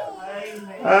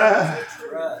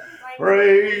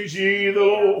 Praise ye the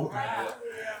Lord.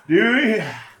 Do you?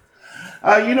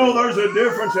 You know there's a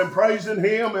difference in praising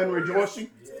Him and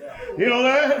rejoicing. You know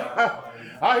that?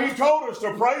 He told us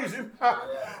to praise Him.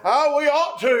 We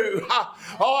ought to.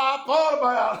 I thought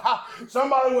about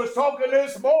somebody was talking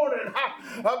this morning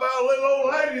about a little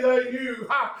old lady they knew.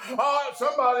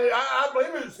 Somebody, I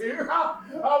believe it was here. I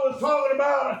was talking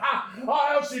about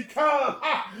how she come.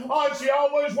 She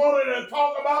always wanted to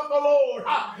talk about the Lord.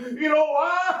 You know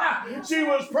why? She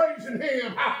was praising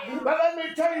Him. But let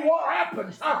me tell you what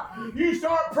happens. You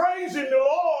start praising the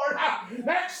Lord.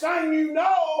 Next thing you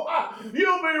know,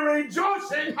 you'll be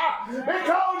rejoicing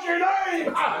because your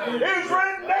name is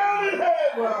written down in heaven.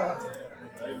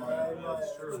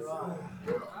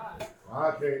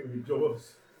 I can't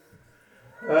rejoice.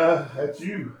 That's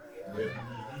you.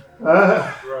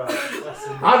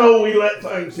 I know we let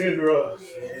things hinder us.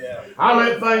 I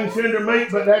let things hinder me,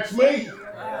 but that's me.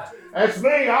 That's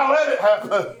me. I let it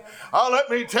happen. Let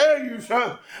me tell you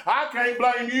something. I can't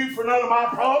blame you for none of my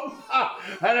problems.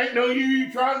 That ain't no you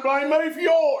trying to blame me for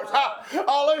yours.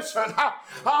 Listen,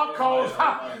 cause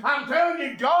I'm telling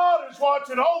you, God is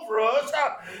watching over us.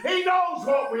 He knows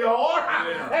what we are,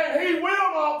 and He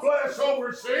will not bless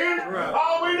over sin.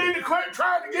 We need to quit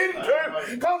trying to get into,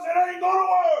 because it ain't going to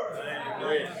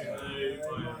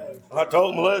work. I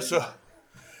told Melissa,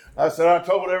 I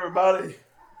told everybody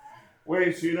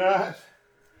Wednesday night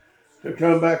to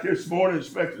come back this morning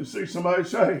expecting to see somebody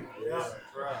saved.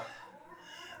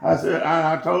 I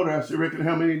told her, I said, reckon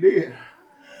how many did?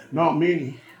 Not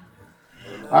many.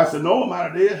 I said, Noah might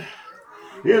have did.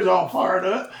 He was all fired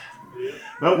up.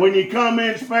 But when you come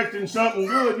in expecting something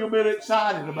good, you'll be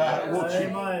excited about it, won't you?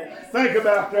 Think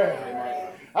about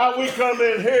that. We come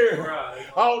in here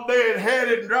all dead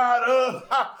headed and dried up,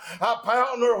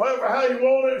 pounding or whatever, how you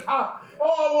want it.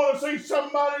 I want to see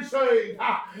somebody saved.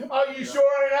 You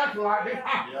sure ain't acting like it.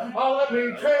 Let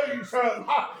me tell you something.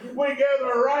 We gather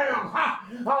around.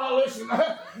 Listen,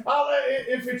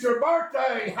 if it's your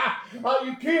birthday,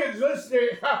 you kids, listen,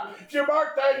 it's your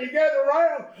birthday and you gather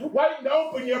around waiting to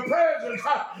open your presents.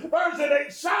 There's an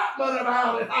excitement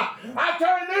about it. I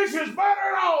tell you, this is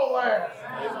better than all that.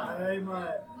 Amen.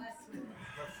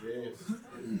 Yes.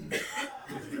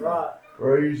 Right.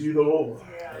 Praise you, the Lord.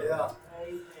 Yeah.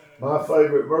 My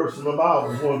favorite verse in the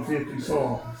Bible is 150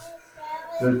 Psalms.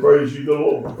 It says, praise you, the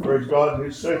Lord. Praise God in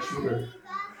His sanctuary.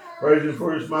 Praise Him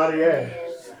for His mighty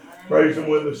acts. Praise Him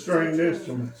with the stringed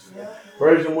instruments.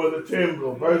 Praise Him with the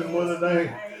timbrel. Praise Him with the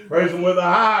name. Praise Him with the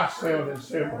high sounding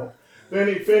cymbal. Then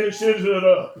He finishes it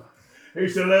up. He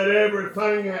said, let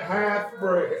everything that hath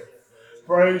breath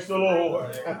praise the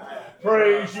Lord.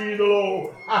 Praise ye the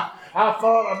Lord. I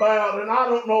thought about, and I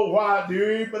don't know why I do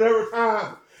it, but every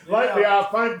time Lately, I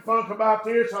think about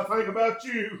this. I think about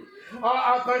you.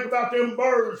 I think about them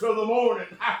birds of the morning.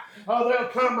 They'll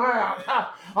come out.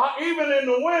 Even in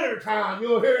the wintertime,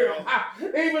 you'll hear them.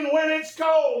 Even when it's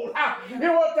cold. You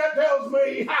know what that tells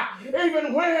me?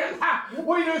 Even when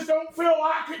we just don't feel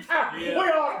like it, we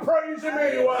ought to praise Him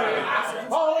anyway.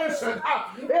 Oh, listen.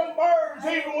 Them birds,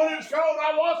 even when it's cold,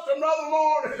 I watched them the other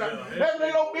morning. Them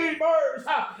little bitty birds.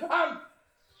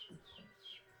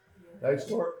 They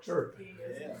start chirping.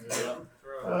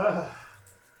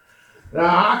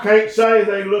 Now, I can't say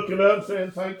they're looking up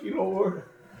saying, thank you, Lord.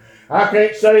 I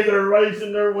can't say they're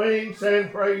raising their wings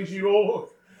saying, praise you, Lord.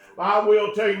 I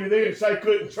will tell you this, they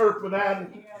couldn't chirp without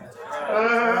Him.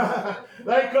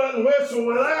 They couldn't whistle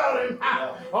without Him.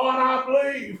 Oh, and I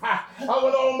believe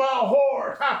with all my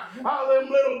heart, them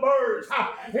little birds.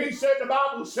 He said, the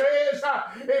Bible says,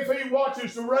 if He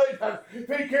watches the raven, if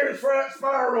He cares for that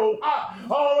sparrow,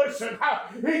 oh, listen,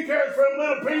 He cares for them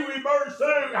little peewee birds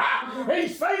too.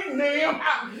 He's feeding them.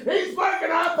 He's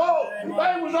making, I thought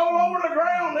they was all over the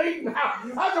ground eating.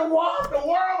 I said, what in the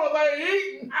world are they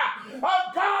eating?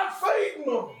 God's feeding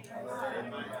them.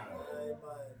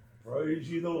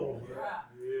 Praise ye the Lord.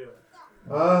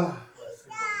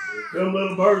 Them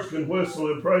little birds can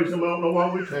whistle and praise Him. I don't know why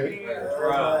we can't.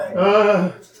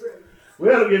 We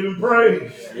ought to give Him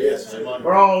praise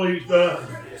for all He's done.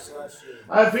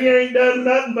 If He ain't done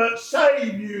nothing but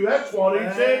save you, that's what He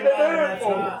said to do it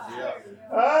for.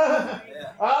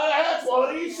 That's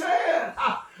what He said.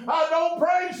 I don't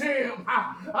praise Him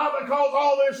because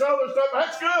all this other stuff,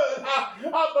 that's good.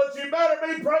 But you better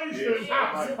be praising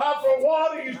Him for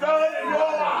what He's done in your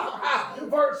life,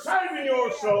 for saving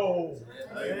your soul.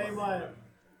 Amen.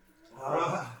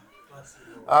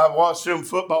 I watched them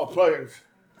football players.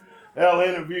 They'll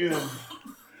interview them.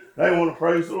 They want to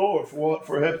praise the Lord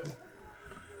for helping.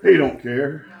 He don't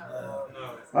care.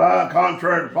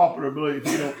 Contrary to popular belief,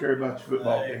 He don't care about your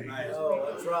football game.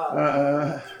 That's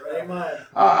right.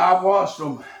 I've watched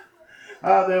them.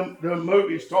 Them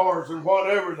movie stars and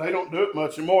whatever, they don't do it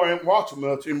much anymore. I ain't watching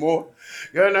much anymore.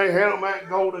 Yeah, and they hand them that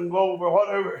Golden Globe or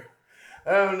whatever.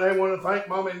 And they want to thank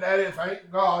Mom and Daddy and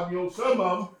thank God. You know, some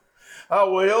of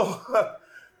them, will.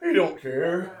 He don't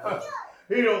care.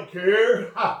 He don't care.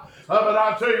 But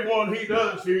I'll tell you one He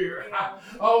does here.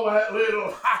 Oh, that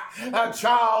little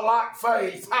childlike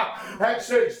faith that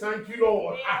says, thank you,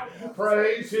 Lord.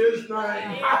 Praise His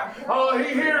name. Oh,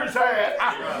 He hears that.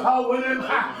 I'm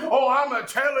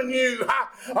telling you,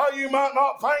 you might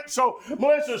not think so.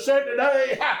 Melissa said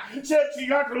today, said she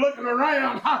got to looking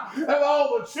around at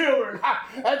all the children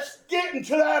that's getting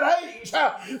to that age.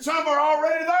 Some are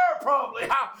already there probably.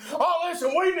 Oh, listen,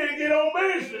 we need to get on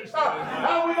business.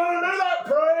 How are we going to do that?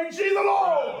 Praise ye the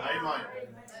Lord.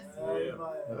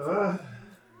 Amen.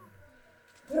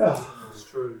 Yeah. It's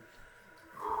true.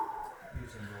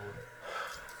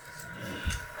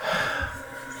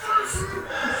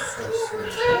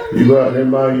 You go out there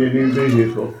and buy you a new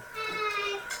vehicle.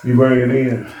 You bring it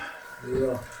in.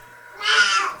 Yeah.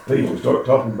 People start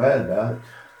talking bad about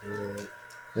it.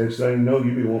 Next thing you know,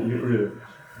 you be wanting to get rid of it.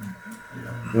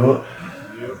 You know what?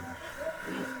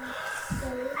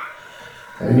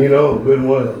 And you know good and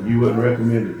well, you wouldn't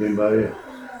recommend it to anybody else.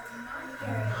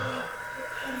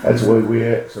 That's the way we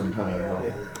act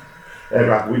sometimes. Act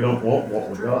like we don't want what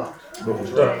we got, but we're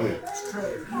stuck with it.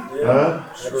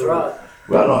 That's right.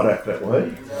 Well, not act that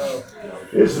way.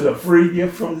 This is a free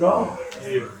gift from God.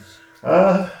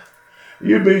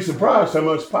 You'd be surprised how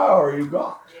much power you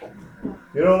got.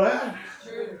 You know that?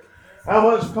 How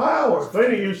much power.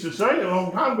 Finney used to sing a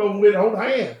long time ago, we'd hold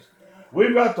hands.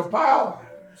 We've got the power.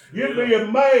 You'd be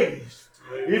amazed.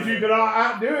 If you could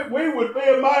outdo it, we would be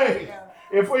amazed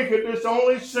if we could just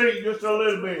only see just a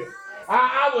little bit.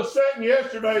 I was sitting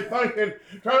yesterday thinking,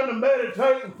 trying to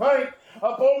meditate and think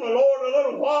upon the Lord a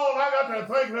little while, and I got to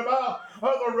thinking about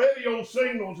the radio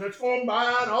signals that's going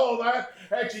by and all that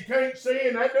you can't see,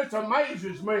 and that just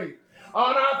amazes me.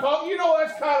 And I thought,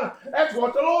 that's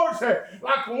what the Lord said.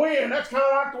 Like the wind, that's kind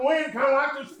of like the wind, kind of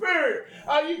like the Spirit.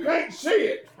 You can't see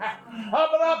it.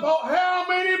 But I thought, how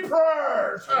many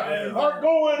prayers are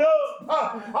going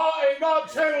up? And God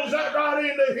channels that right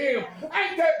into Him.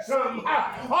 Ain't that something?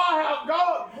 I have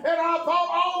God, and I thought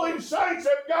all these saints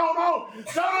have gone on.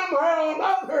 Somehow or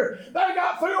another, they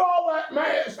got through all that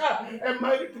mess and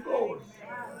made it to glory.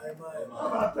 How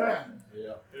about that?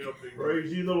 Yeah.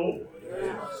 Praise ye the Lord.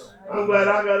 I'm glad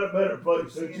I got a better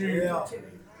place than you.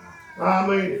 I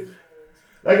mean,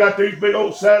 they got these big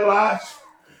old satellites,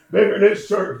 bigger than this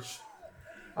church.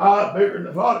 Bigger than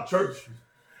a lot of churches.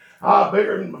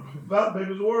 Bigger than about big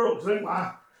as the world. Seems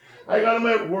like they got them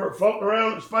everywhere, floating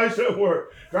around in space everywhere,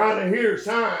 trying to hear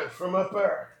signs from up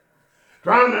there.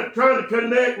 trying to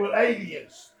connect with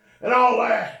aliens and all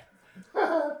that.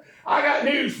 I got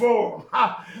news for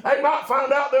them. They might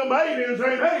find out them aliens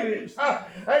ain't aliens.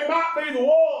 They might be the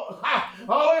ones.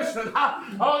 Oh, listen,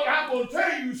 I'm going to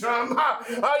tell you something.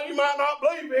 You might not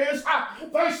believe this.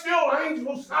 They still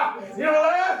angels. You know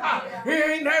that? He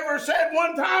ain't never said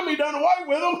one time he done away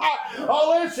with them.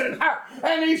 Oh, listen,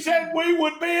 and he said we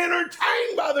would be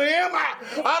entertained by them.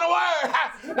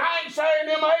 I ain't saying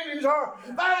them aliens are.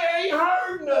 They ain't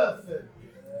heard nothing.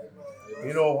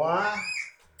 You know why?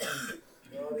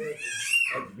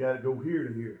 You got to go here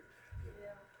to here.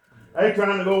 They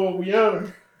trying to go over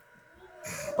yonder,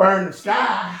 burn the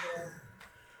sky.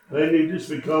 They need to just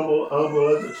become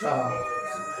humble as a child.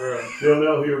 They'll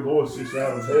now hear voices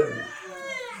out of heaven.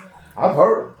 I've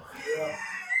heard them.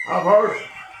 I've heard them.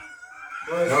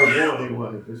 I heard one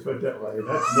anyway. Let's put it that way.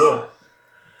 That's enough.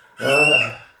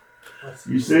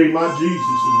 You see, my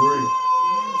Jesus is real.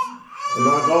 And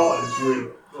my God is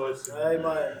real.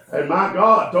 Amen. And my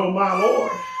God told my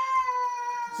Lord,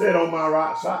 sit on my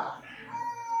right side.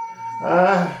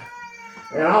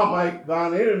 And I'll make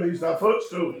thine enemies thy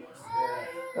footstool.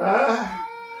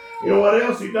 You know what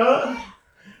else he done?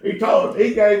 He told him,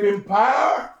 he gave him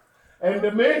power and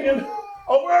dominion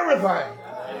over everything.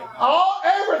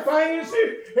 Everything is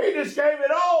his. He just gave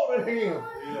it all to him.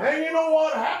 And you know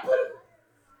what happened?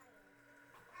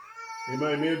 He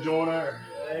made me a joint heir.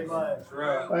 Amen.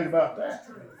 Think about that.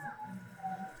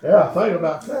 Yeah, think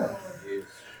about that.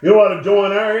 You know what a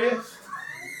joint heir is?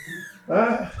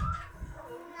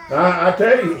 I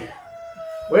tell you,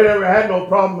 we never had no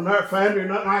problem in our family or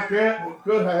nothing like that. We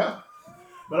could have.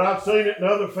 But I've seen it in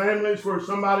other families where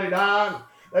somebody died.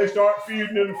 They start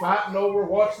feuding and fighting over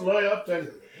what's left.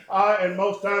 And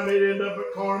most time they'd end up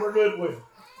at Karma or Goodwill.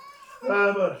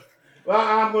 But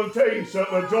I'm going to tell you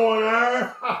something. A joint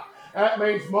heir, that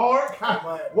means, Mark,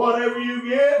 whatever you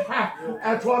get,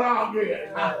 that's what I'll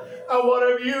get.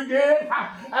 Whatever you get,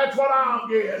 that's what I'll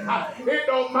get. It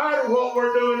don't matter what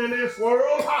we're doing in this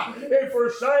world. If we're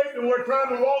saved and we're trying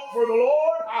to walk for the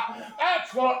Lord,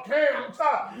 that's what counts.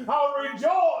 I'll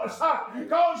rejoice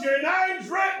because your name's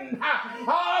written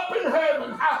up in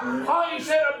heaven. He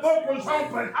said a book was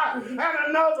open and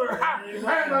another,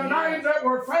 and the names that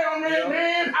were found written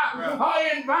in,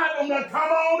 I invite them to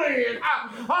come on in.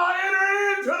 Enter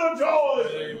into the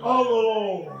joy of the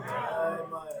Lord.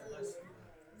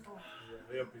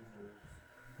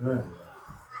 Well,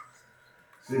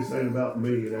 see, this ain't about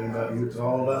me, it ain't about you, it's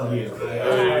all about him.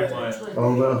 It's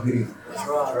all about him.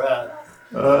 That's right.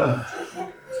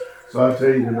 So I tell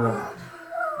you tonight,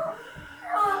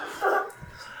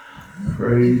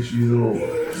 praise you, Lord.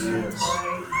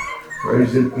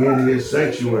 Praise him in his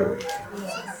sanctuary.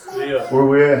 Where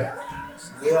we at?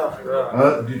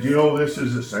 Did you know this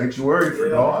is a sanctuary for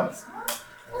God?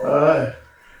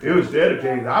 It was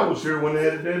dedicated. I was here when they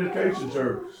had a dedication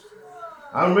service.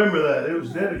 I remember that. It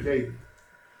was dedicated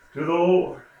to the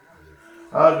Lord.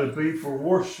 To be for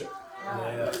worship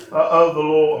of the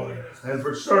Lord and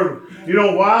for service. You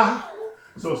know why?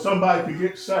 So somebody could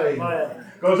get saved.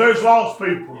 Because there's lost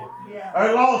people.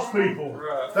 There's lost people.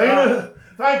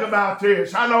 Think about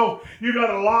this. I know you got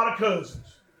a lot of cousins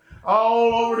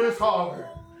all over this harbor.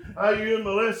 You and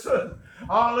Melissa.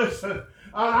 Listen.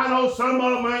 I know some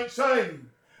of them ain't saved.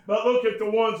 But look at the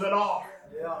ones that are.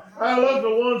 I love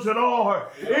the ones that are.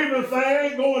 Even if they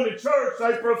ain't going to church,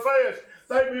 they profess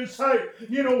they've been saved.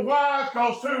 You know why?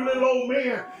 Because two little old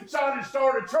men decided to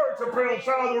start a church up here on the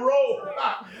side of the road.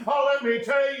 Let me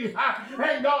tell you.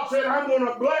 And God said, I'm going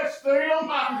to bless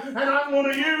them and I'm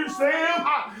going to use them.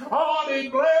 And he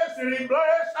blessed and he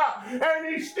blessed and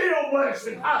he's still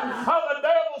blessing. The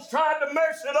devil's tried to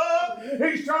mess it up.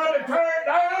 He's trying to tear it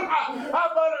down.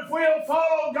 But if we'll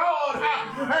follow God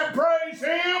and praise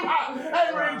him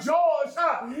and rejoice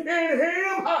in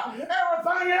him,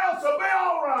 everything else will be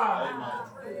all right.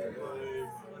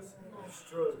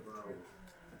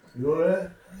 You know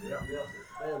that?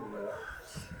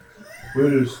 We're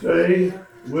to stay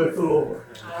with the Lord.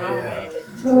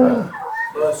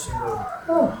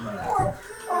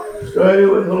 Stay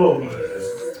with the Lord.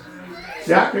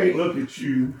 See, I can't look at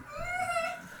you.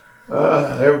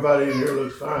 Everybody in here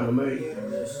looks fine to me.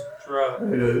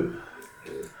 They do.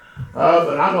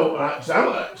 But I know,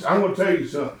 I'm going to tell you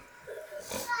something.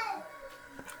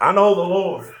 I know the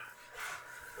Lord.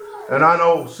 And I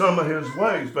know some of his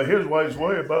ways, but his ways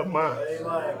way above mine.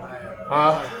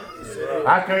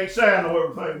 I can't say I know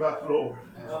everything about the Lord.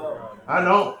 I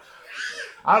don't.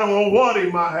 I don't know what he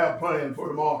might have planned for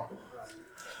tomorrow.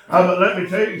 But let me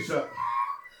tell you something.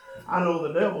 I know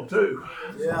the devil too.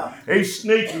 Yeah. He's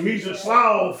sneaky. He's a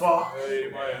sly old fox.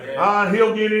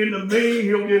 He'll get into me.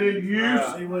 He'll get into you.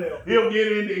 Yes, he will. He'll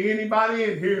get into anybody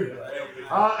in here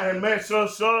and mess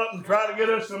us up and try to get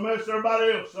us to mess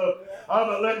everybody else up.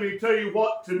 But let me tell you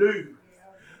what to do.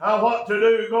 What to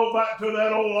do. Go back to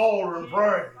that old altar and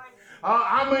pray.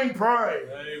 I mean pray.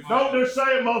 Don't just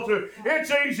say it most of it. It's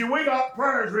easy. We got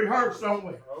prayers rehearsed, don't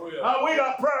we? We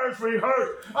got prayers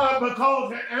rehearsed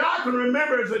because, and I can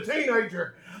remember as a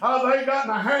teenager, they got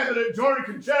in the habit at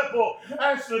Jordan Chapel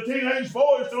asking the teenage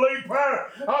boys to lead prayer.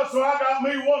 So I got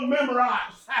me one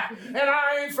memorized. And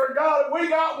I ain't forgot it. We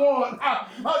got one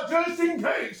just in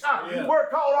case we're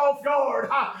caught off guard.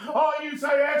 You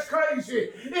say that's crazy.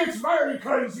 It's very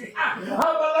crazy.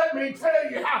 But let me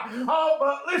tell you.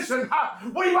 But listen,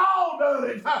 we've all done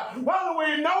it. Whether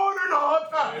we know it or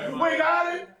not, we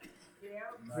got it.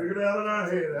 Figured it out in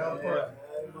our head how to pray.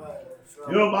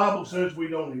 You know, the Bible says we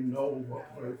don't even know what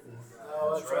to pray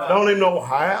for. Don't even know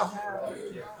how.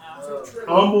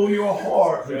 Humble your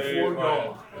heart before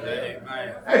God.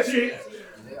 That's it.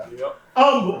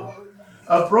 Humble.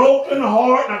 A broken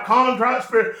heart and a contrite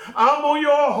spirit. Humble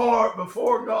your heart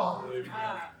before God.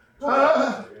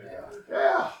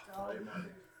 Yeah.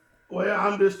 Well,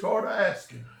 I'm just sort of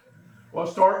asking. Well,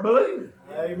 start believing.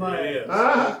 Amen.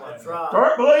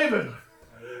 Start believing.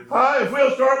 If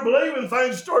we'll start believing,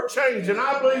 things start changing.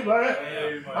 I believe that.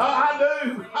 I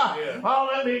do.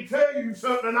 Let me tell you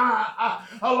something.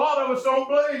 A lot of us don't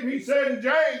believe. He said in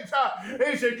James,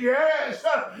 he said, yes,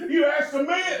 you asked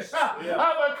amiss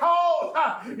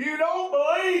because you don't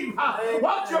believe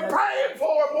what you're praying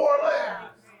for, more or less.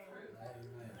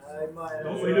 Amen.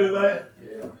 Don't we do that?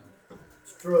 Yeah.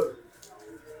 It's true.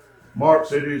 Mark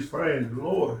said he was praying to the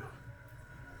Lord.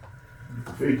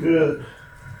 If he could,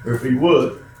 or if he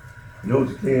would, he knows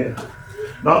he can.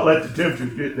 Not let the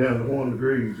temperatures get down to 1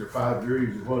 degree or 5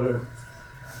 degrees or whatever.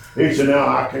 He said, now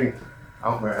I can't,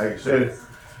 I don't remember how he said it.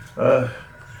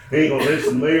 He ain't going to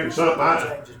listen to me or something.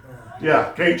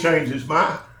 Can't change his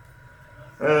mind.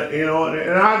 And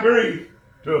I agree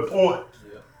to a point.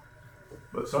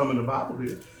 But some in the Bible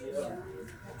did.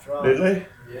 Didn't they?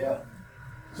 Yeah.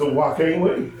 So why can't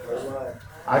we?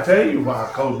 I tell you why,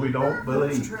 because we don't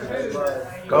believe.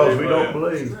 Because we don't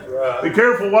believe. Be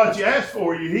careful what you ask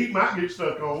for. Your heat might get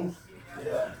stuck on.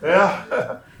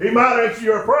 Yeah. He might answer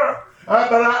your prayer.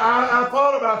 But I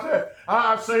thought about that.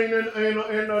 I've seen in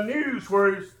the news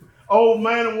where this old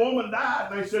man and woman died.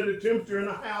 And they said the temperature in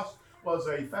the house was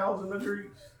 1,000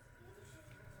 degrees.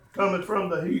 Coming from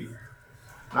the heater.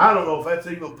 I don't know if that's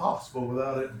even possible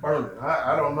without it burning.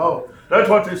 I don't know. That's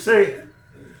what they said.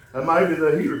 And maybe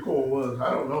the heater coil was. I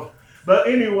don't know. But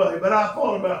anyway, I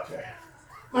thought about that.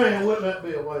 Man, wouldn't that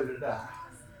be a way to die?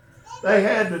 They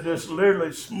had to just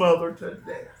literally smother to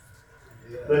death.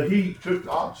 The heat took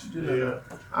the oxygen out.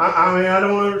 I mean, I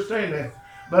don't understand that.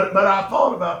 But I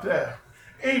thought about that.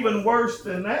 Even worse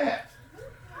than that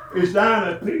is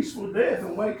dying a peaceful death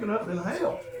and waking up in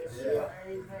hell. Yeah.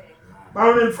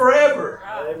 Burning forever.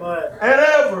 Amen. And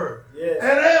ever. Yes.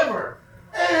 And ever.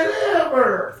 And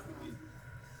ever.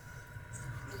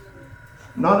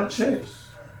 Not a chance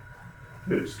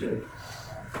to escape.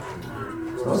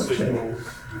 Not a chance.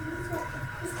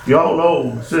 Y'all know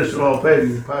my sister-in-law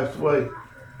Peggy passed away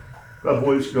a couple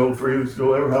weeks ago, 3 weeks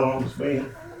ago, ever how long it's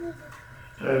been.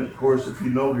 And of course, if you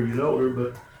know her, you know her,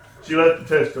 but she left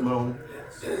the testimony.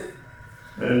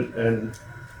 And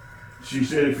she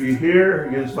said, if you hear,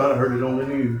 against might have heard it on the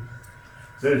news,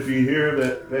 said if you hear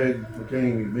that Peg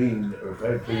McCain or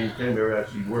Peg came here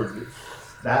after she worked it,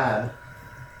 died,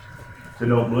 said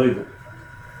don't believe it.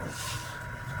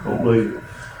 Don't believe it.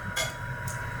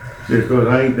 She said, because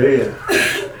I ain't dead.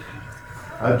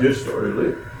 I just started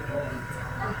living.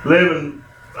 Living,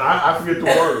 I forget the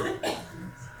word.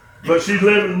 But she's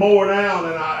living more now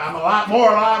than I'm a lot more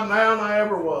alive now than I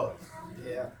ever was.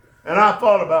 Yeah. And I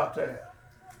thought about that.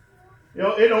 You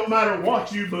know, it don't matter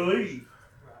what you believe.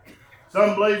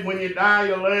 Some believe when you die,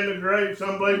 you'll lay in the grave.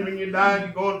 Some believe when you die,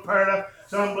 you're going to paradise.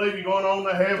 Some believe you're going on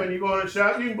to heaven, you're going to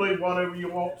shout. You can believe whatever you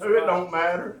want to. It don't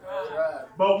matter.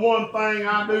 But one thing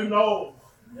I do know,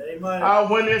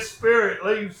 when this spirit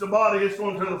leaves the body, it's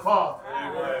going to the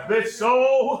Father. This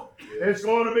soul is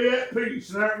going to be at peace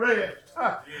and at rest.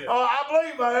 I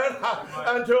believe that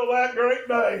until that great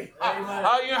day.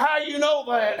 How you know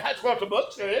that? That's what the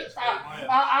book says.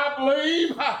 I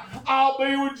believe I'll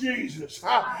be with Jesus.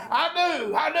 I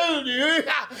do. I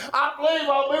believe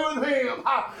I'll be with Him.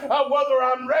 Whether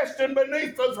I'm resting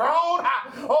beneath the throne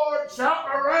or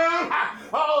shouting around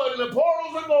in the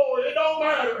portals of glory, it don't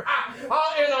matter.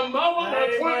 In a moment,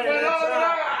 a twinkling of an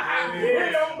eye.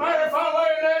 It don't matter if I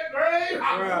lay in that grave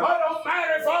don't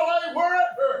matter if I lay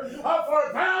wherever for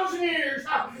 1,000 years.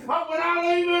 When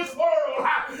I leave this world,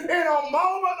 in a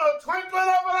moment, a twinkling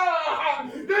of an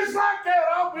eye, just like that,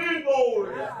 I'll be in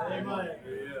glory. Amen.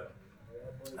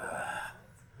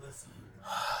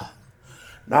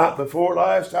 Night before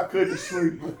last, I couldn't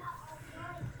sleep.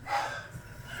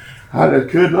 I just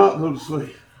could not go to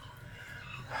sleep.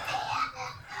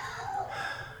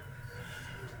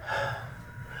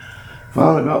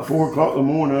 Finally, about 4 o'clock in the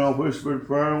morning, I whispered a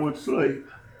prayer and went to sleep.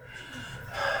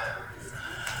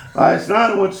 Last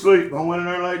night I went to sleep. I went in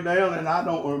there and laid down, and I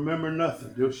don't remember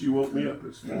nothing till she woke me up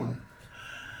this morning.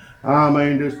 I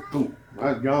mean, just boom,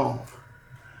 I was gone.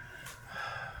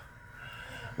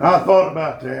 I thought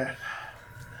about that.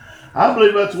 I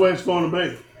believe that's the way it's going to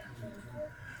be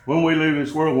when we leave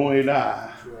this world, when we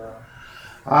die.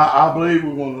 I believe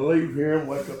we're going to leave here and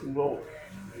wake up in glory.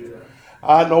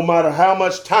 No matter how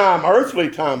much time, earthly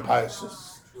time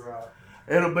passes,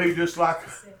 it'll be just like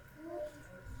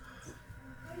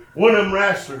one of them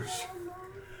wrestlers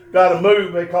got a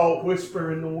move they call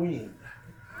whisper in the wind.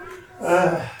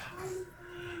 And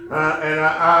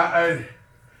I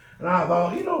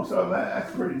thought, you know something, that's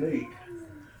pretty neat.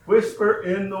 Whisper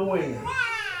in the wind.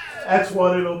 That's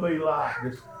what it'll be like.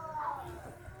 Just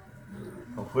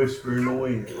a whisper in the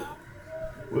wind.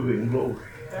 We'll be in glory.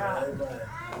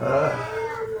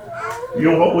 You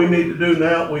know what we need to do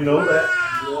now? We know that.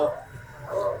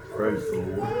 Praise the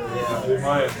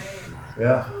Lord.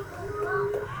 Yeah.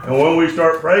 And when we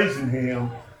start praising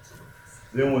Him,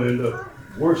 then we end up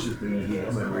worshiping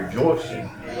Him and rejoicing.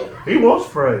 He wants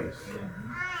praise.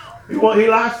 He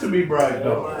likes to be bragged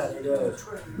on.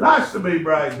 Likes to be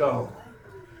bragged on.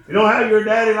 You know how your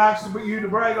daddy likes you to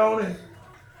brag on him?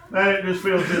 Man, it just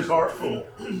fills his heart full.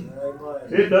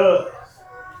 It does.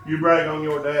 You brag on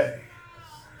your daddy.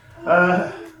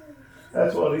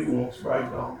 That's what he wants,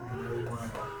 bragged on.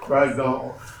 Bragged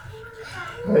on.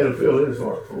 It'll fill his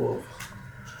heart full.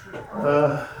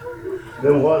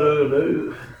 Then what it'll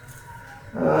do?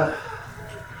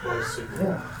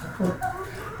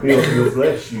 He'll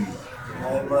bless you.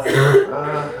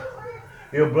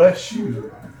 He'll bless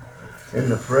you in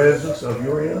the presence of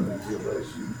your enemies. He'll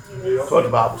bless you. That's what the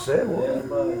Bible said.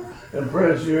 In the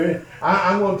presence of your enemies.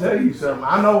 I'm going to tell you something.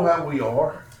 I know how we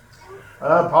are.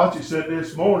 Pachi said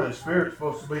this morning, the Spirit's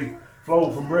supposed to be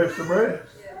flowing from breast to breast.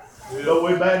 But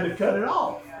we're bad to cut it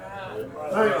off.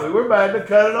 We're bad to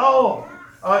cut it off.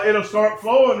 It'll start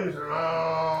flowing and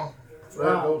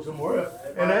let it go somewhere else.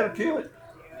 And that'll kill it.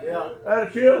 That'll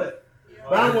kill it.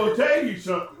 But I'm going to tell you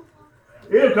something.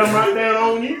 It'll come right down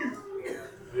on you.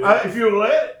 If you'll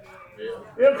let it.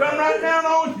 It'll come right down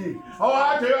on you. Oh,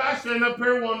 I tell you, I stand up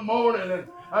here one morning and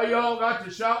y'all got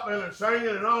to shouting and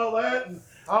singing and all that. And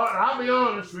I'll be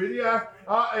honest with you.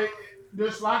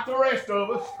 Just like the rest of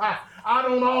us, I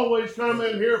don't always come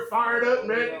in here fired up and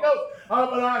ready to go.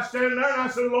 But I stand there and I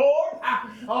say, Lord,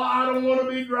 I don't want to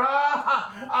be dry.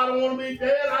 I don't want to be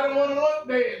dead. I don't want to look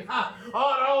dead.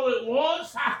 All at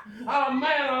once,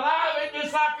 man alive, it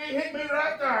just like it hit me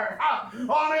right there.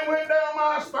 It went down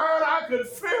my spine. I could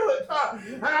feel it.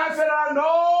 And I said, I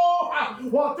know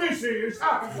what this is.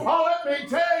 Let me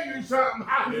tell you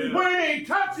something. When He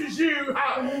touches you,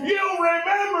 you'll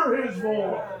remember His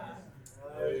voice.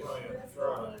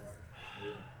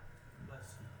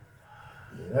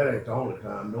 That ain't the only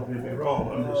time. Don't get me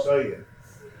wrong. I'm just saying.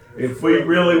 If we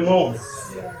really want it,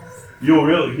 you'll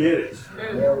really get it.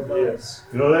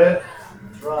 You know that?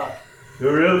 That's right.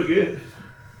 You'll really get it.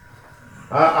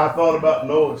 I thought about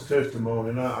Noah's testimony,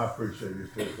 and I appreciate his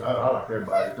testimony. I like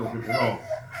everybody. Don't get me wrong.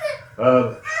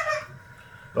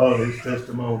 Thought of his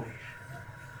testimony.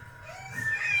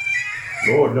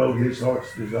 Lord knows his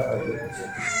heart's desire.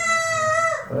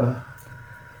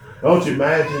 Don't you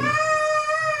imagine?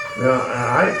 Now,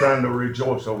 I ain't trying to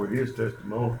rejoice over his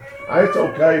testimony. It's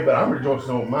okay, but I'm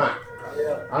rejoicing on mine.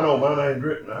 I know my name's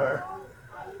written there,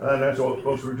 and that's what we're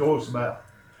supposed to rejoice about.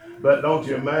 But don't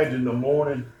you imagine the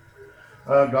morning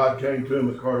God came to him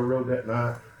at Carter Road that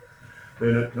night.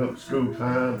 Then it comes school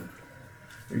time.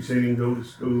 He seen him go to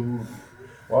school,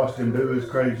 watched him do his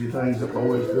crazy things that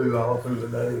boys do all through the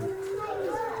day.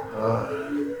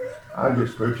 I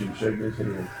just preach him, shake his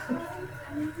head.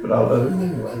 But I love him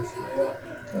anyway.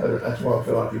 That's why I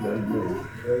feel like he does me.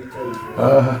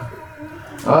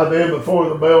 Then before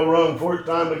the bell rung, before it's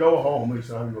time to go home, he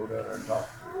said, I can go down there and talk.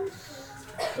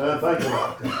 Think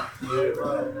about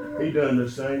that. He done the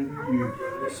same to you.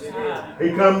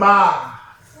 He come by.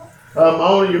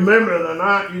 Mona, you remember the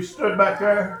night you stood back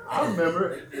there? I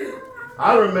remember it.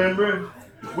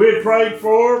 We had prayed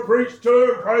for her, preached to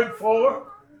her, prayed for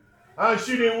her.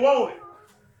 She didn't want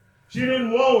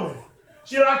it.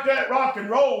 She liked that rock and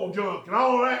roll junk and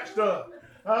all that stuff.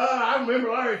 I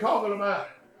remember Larry talking about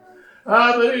it.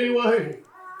 But anyway,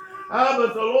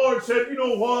 but the Lord said, you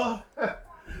know what?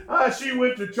 She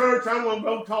went to church. I'm going to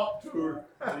go talk to her.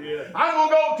 I'm going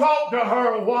to go talk to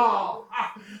her a while.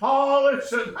 Oh,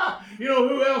 listen. You know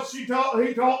who else he talked to?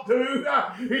 He talked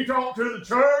to the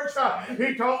church.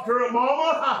 He talked to her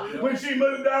mama when she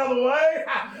moved out of the way.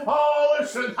 Oh,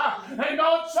 listen. And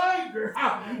God saved her.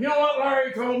 You know what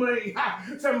Larry told me?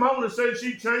 Said Mona said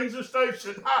she changed the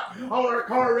station on her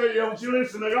car radio when she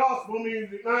listened to gospel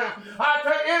music now. I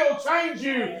tell you, it'll change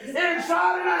you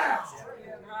inside and out.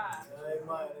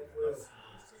 Amen.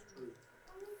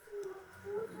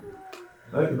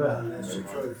 Think about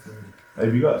it.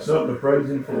 Have you got something to praise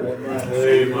Him for?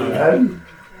 Amen. Have you?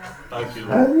 Thank you,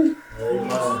 Have Lord. you?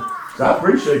 So I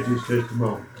appreciate this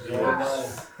testimony.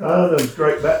 Them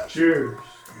straight back cheers.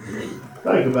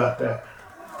 Think about that.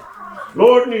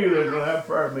 Lord knew they were going to have a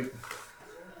prayer meeting.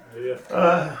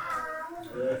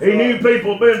 He knew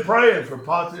people had been praying for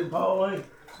Potts and Pauline.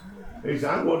 He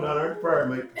said, I'm going down there to prayer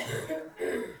meeting.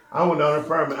 I went down there to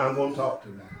prayer meeting. I'm going to talk to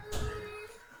them.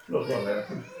 Look what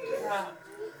happened.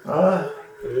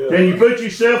 Can you put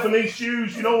yourself in these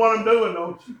shoes? You know what I'm doing,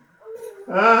 don't you?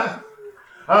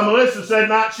 Melissa said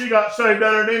night she got saved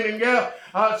down there at Indian Gap.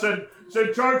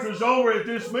 Said church was over, it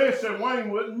dismissed, and Wayne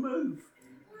wouldn't move.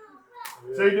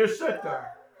 See, just sit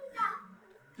there.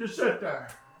 Just sit there.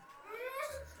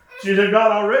 She said,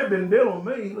 God already been dealing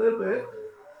with me a little bit.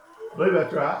 I believe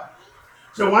that's right.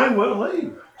 So Wayne wouldn't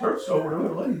leave. Church over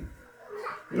wouldn't leave.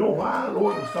 You know why? The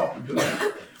Lord was talking to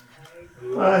him.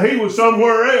 He was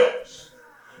somewhere else.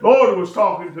 Lord was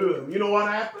talking to him. You know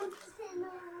what happened?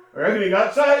 I reckon he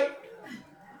got saved.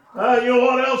 You know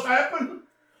what else happened?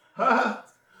 The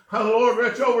Lord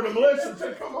reached over to Melissa and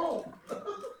said, come on.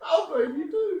 I'll save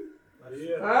you too.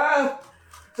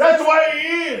 That's the way He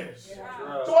is.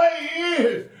 That's the way He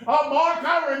is. Mark,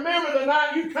 I remember the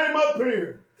night you came up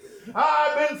here.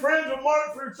 I've been friends with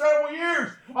Mark for several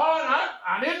years. And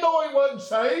I didn't know he wasn't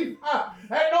saved. I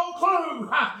had no clue.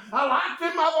 I liked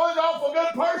him. I was an awful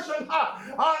good person.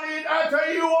 I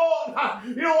tell you what,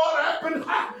 you know what happened?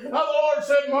 The Lord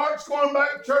said, Mark's going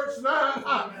back to church tonight.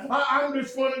 I'm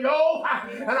just going to go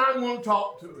and I'm going to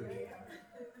talk to him.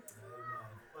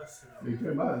 He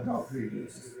came by and talked to you.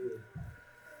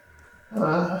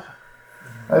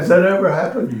 Has that ever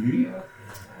happened to you?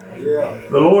 Yeah.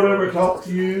 The Lord ever talked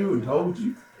to you and told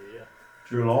you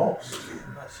that you're lost?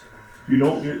 If you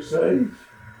don't get saved,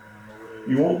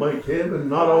 you won't make heaven.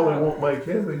 Not only won't make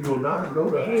heaven, you'll die and go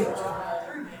to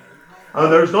hell.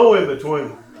 And there's no in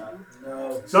between.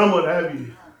 Some would have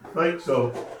you think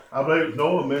so. I believe it was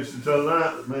Noah mentioned the other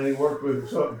night that man he worked with or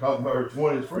something, talking about her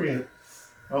 20th friend,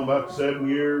 talking about 7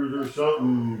 years or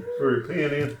something for a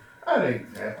pen in. That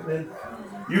ain't happening.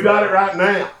 You got it right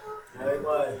now.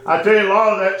 I tell you, a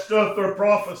lot of that stuff they're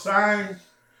prophesying.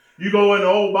 You go in the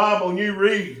old Bible and you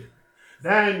read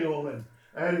Daniel and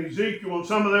Ezekiel and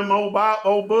some of them old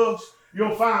books,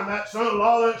 you'll find that a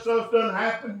lot of that stuff doesn't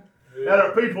happen that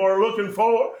our people are looking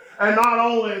for. And not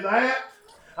only that,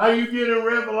 you get in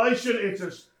Revelation, it's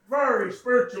a very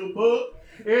spiritual book.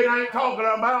 It ain't talking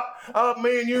about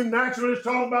me and you naturally. It's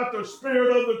talking about the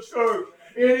spirit of the church.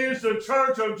 It is the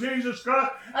church of Jesus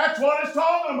Christ. That's what it's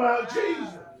talking about,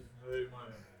 Jesus. Amen.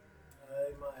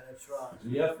 That's right. So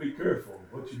you have to be careful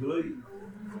what you believe.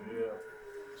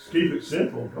 Just keep it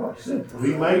simple. God's simple.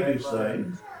 He made this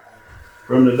thing.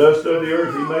 From the dust of the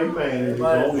earth, He made man in His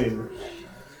own image.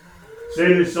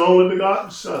 Sent His only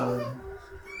begotten Son.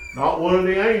 Not one of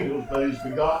the angels, but His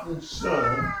begotten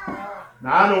Son.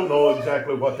 Now, I don't know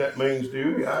exactly what that means to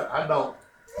you. I don't.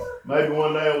 Maybe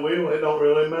one day I will. It don't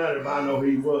really matter if I know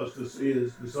He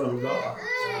is the Son of God.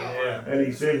 Yeah. And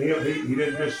He sent Him. He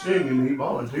didn't just send Him. He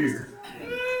volunteered.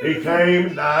 He came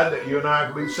and died that you and I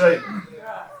could be saved.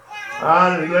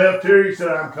 And He left here. He said,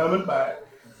 I'm coming back.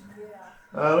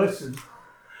 Listen.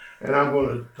 And I'm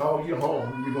going to call you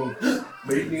home. You're going to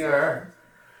meet in the air.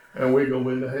 And we're going to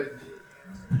into heaven.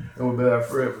 And we'll be there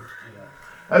forever.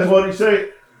 That's what He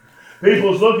said.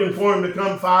 People's looking for Him to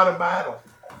come fight a battle.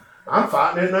 I'm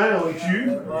fighting it now, ain't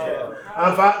you?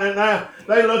 I'm fighting it now.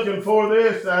 They looking for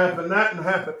this to happen, that to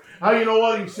happen. How you know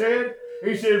what He said?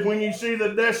 He said, when you see the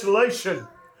desolation,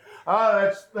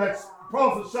 that's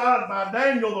prophesied by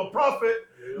Daniel the prophet,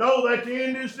 know that the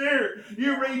end is near.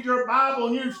 You read your Bible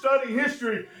and you study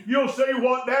history, you'll see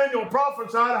what Daniel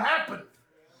prophesied happened.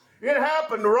 It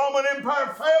happened. The Roman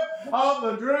Empire fell.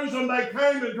 The Jerusalem, they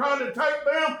came and tried to take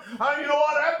them. You know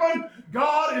what happened?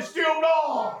 God is still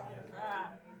God.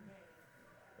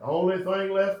 The only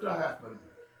thing left to happen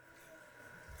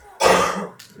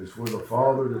It's for the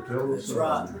Father to tell the That's Son.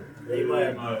 right.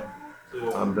 Amen.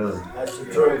 I'm done. That's the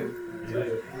truth.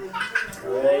 Amen.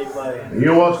 And you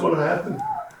know what's going to happen?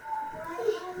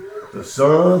 The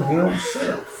Son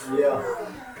Himself, Yeah.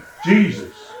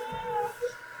 Jesus,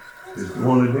 is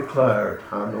going to declare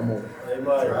time no more.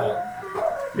 Amen.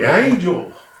 The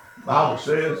angel, Bible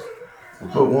says, will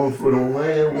put one foot on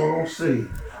land, one on sea.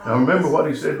 Now remember what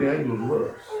He said the angels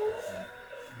was.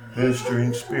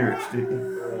 Ministering spirits, didn't He?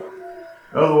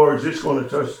 In other words, it's going to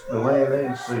touch the land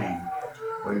and sea.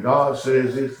 When God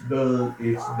says it's done,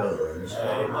 it's done.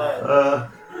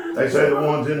 They say the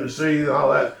ones in the sea and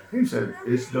all that. He said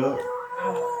it's done.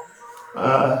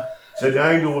 Said the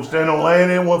angel will stand on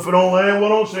land and one foot on land,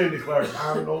 one on sea, and declare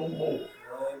time no more.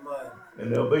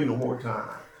 And there'll be no more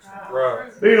time.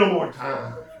 Right. Be no more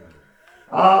time.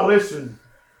 Listen.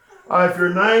 If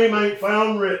your name ain't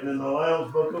found written in the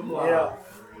Lamb's Book of Life,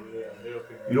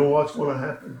 you know what's going to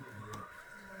happen?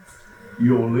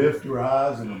 You'll lift your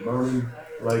eyes in a burning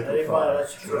lake of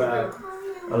fire.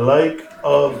 A lake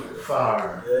of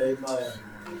fire.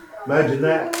 Imagine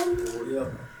that.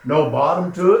 No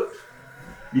bottom to it.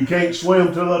 You can't swim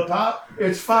to the top.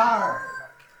 It's fire.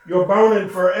 You're burning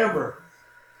forever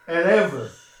and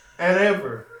ever and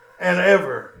ever and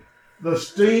ever. The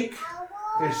stink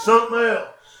is something else.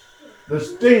 The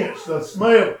stench, the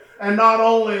smell. And not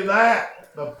only that,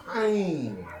 the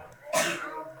pain.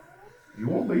 You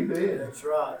won't be dead. That's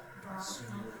right.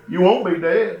 You won't be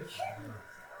dead.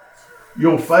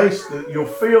 You'll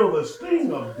feel the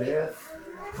sting of death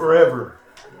forever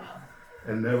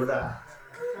and never die.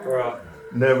 Right.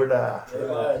 Never die.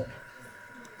 Amen.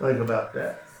 Think about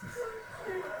that.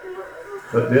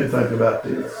 But then think about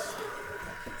this.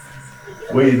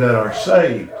 We that are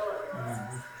saved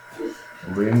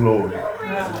will be in glory.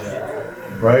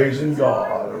 Praising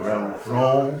God around the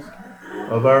throne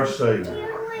of our Savior.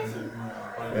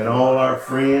 And all our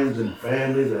friends and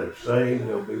family that are saved,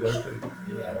 they'll be there too.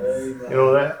 You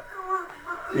know that?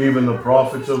 Even the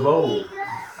prophets of old.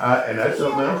 And that's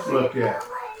something else to look at.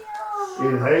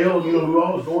 In hell, you know who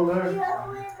all is going there?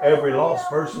 Every lost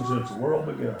person since the world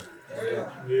began.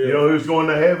 You know who's going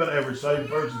to heaven? Every saved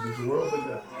person since the world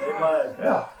began.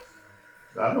 Yeah.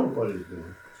 I know what He's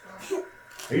doing.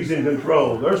 He's in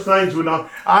control. There's things we don't.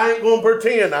 I ain't going to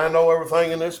pretend I know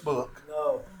everything in this book.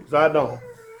 No. Because I don't.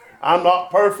 I'm not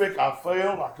perfect. I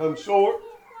fail. I come short.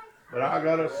 But I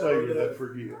got a Savior that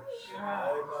forgives.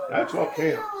 That's what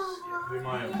counts.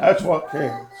 That's what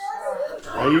counts.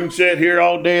 Now you can sit here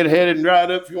all dead-headed and dried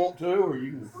up if you want to, or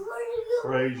you can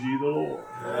praise ye the Lord.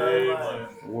 Amen.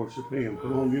 Worship Him.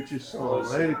 Come on, get your song.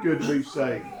 Ain't it good to be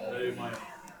saved?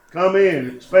 Come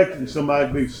in expecting somebody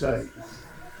to be saved.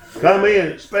 Come in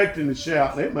expecting to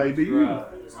shout, and it may be you. You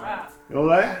know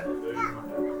that?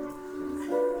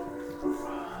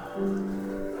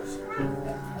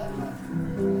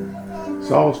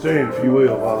 So all stand if you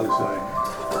will while they sing.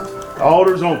 The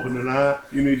altar's open tonight.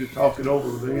 You need to talk it over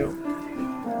with them.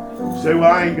 Say,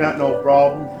 well, I ain't got no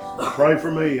problems. Pray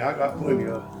for me. I got plenty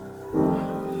of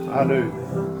them. I do.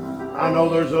 I know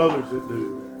there's others that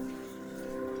do.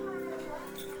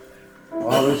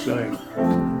 While they sing.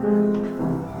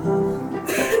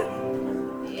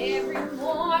 Every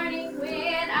morning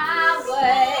when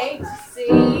I wake to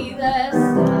see the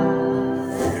sun,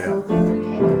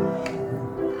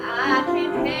 I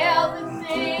can't help but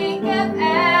think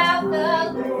about the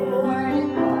Lord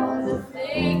and all the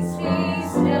things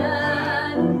He's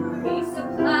done. He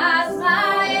supplies my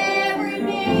every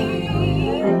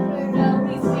need. No,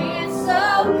 He's been so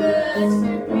good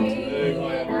to me,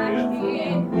 and I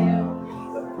can't help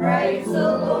but praise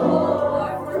the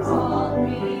Lord for all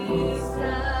He's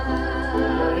done.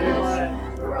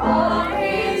 For all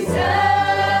He's done.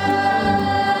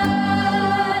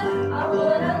 I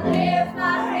wanna lift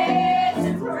my hands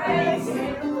and praise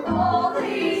Him for all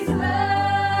He's done.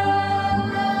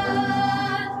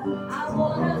 I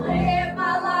wanna live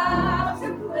my life to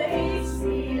please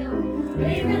Him,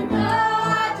 even though I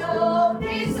don't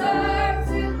deserve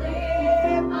to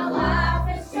live. My life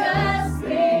has just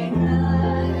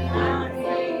begun, and I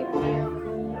can't help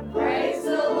but praise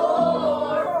the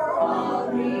Lord for all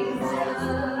He's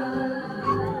done.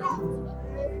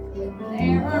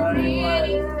 There are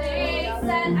many things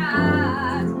that I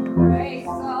praise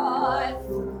God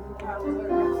for.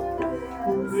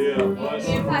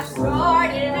 If I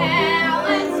started out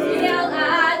until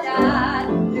I died,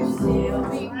 there'd still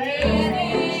be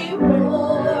many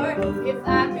more. If I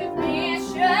could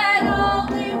mention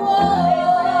only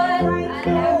one, I'd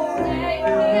have to thank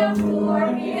Him for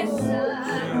His Son.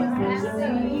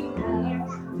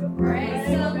 To praise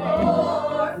the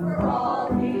Lord for all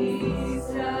He's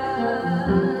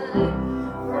done.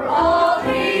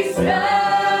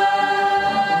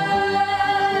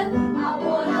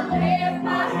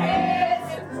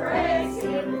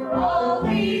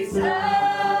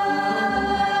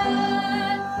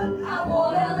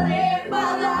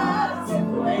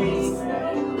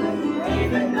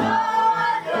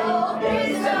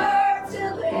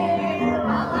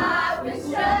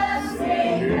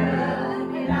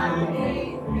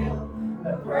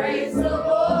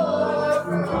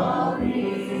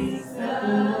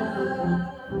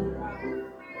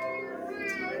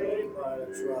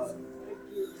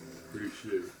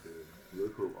 Appreciate that.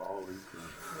 Look at all he's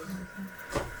done.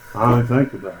 I didn't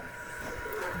think about it.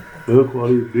 Look what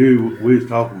he do. We was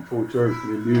talking before church,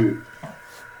 and you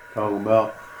talking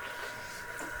about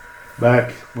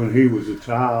back when he was a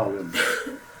child and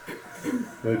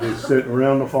they just sitting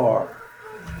around the fire.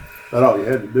 That's all you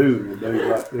had to do in the days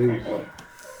like these.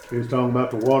 He was talking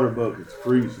about the water buckets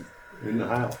freezing in the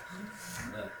house.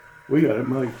 We got it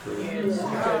made, so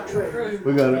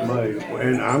we got it made.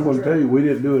 And I'm going to tell you, we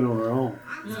didn't do it on our own.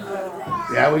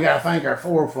 Yeah, we got to thank our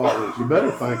forefathers. You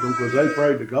better thank them because they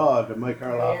prayed to God to make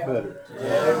our life better.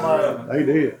 Amen. They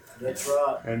did. That's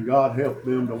right. And God helped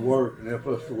them to work and help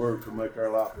us to work to make our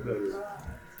life better.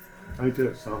 Ain't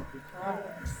that something?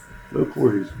 Look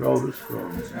where he's brought us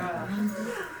from.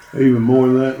 Even more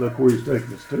than that, look where he's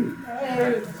taking us to.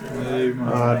 Amen.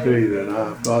 I tell you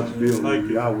that God's dealing with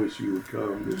you. I wish you would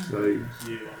come to say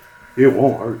it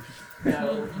won't hurt you.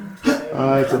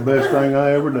 It's the best thing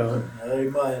I ever done.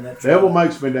 Amen. That's Devil right.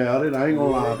 makes me doubt it. I ain't gonna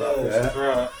lie about that.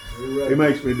 Right. He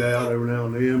makes me doubt every now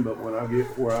and then, but when I get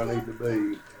where I need to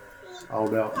be, all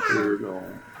doubt and fear are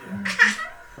gone.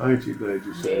 Ain't you glad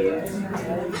you said it?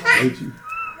 Ain't you?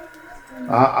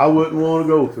 I wouldn't want to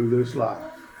go through this life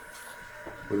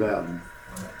without him.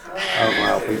 I don't know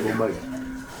how people make it.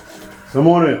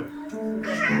 Someone else.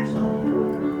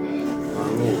 My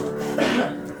Lord.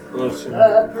 Bless him.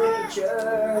 The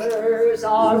preachers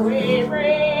are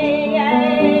weary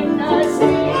and the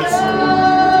singers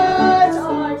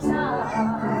are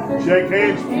tired. Shake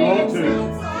hands if you want to.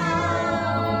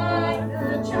 Inside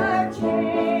the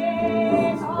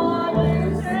churches are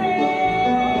losing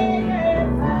their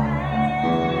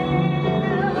faith.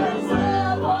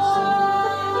 The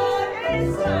Lord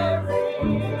is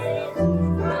serving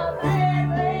from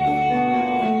heaven.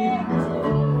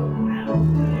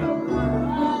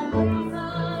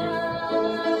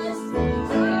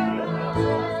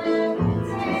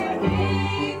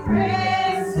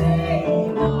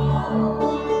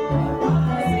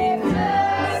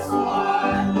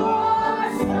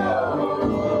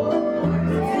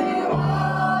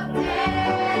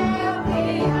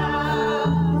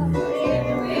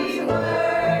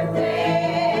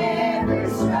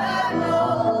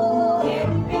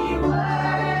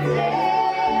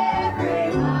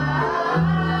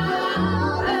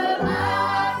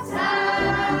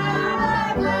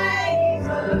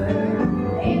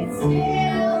 It's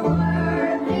still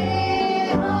worth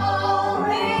it all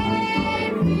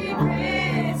if you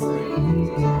risk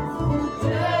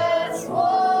just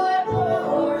one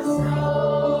more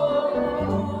soul.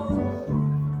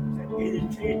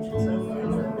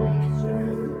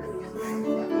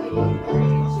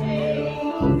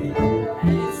 Preaching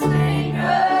and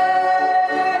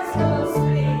singers so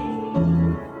sweet.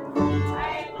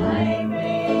 And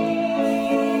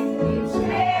blaming, keep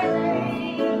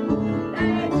sharing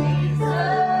that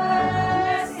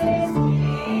Jesus is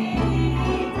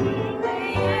King. The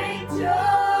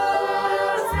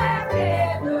angels have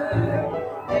gathered,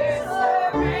 they're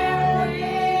surrounding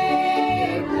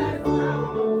the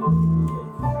throne.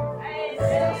 And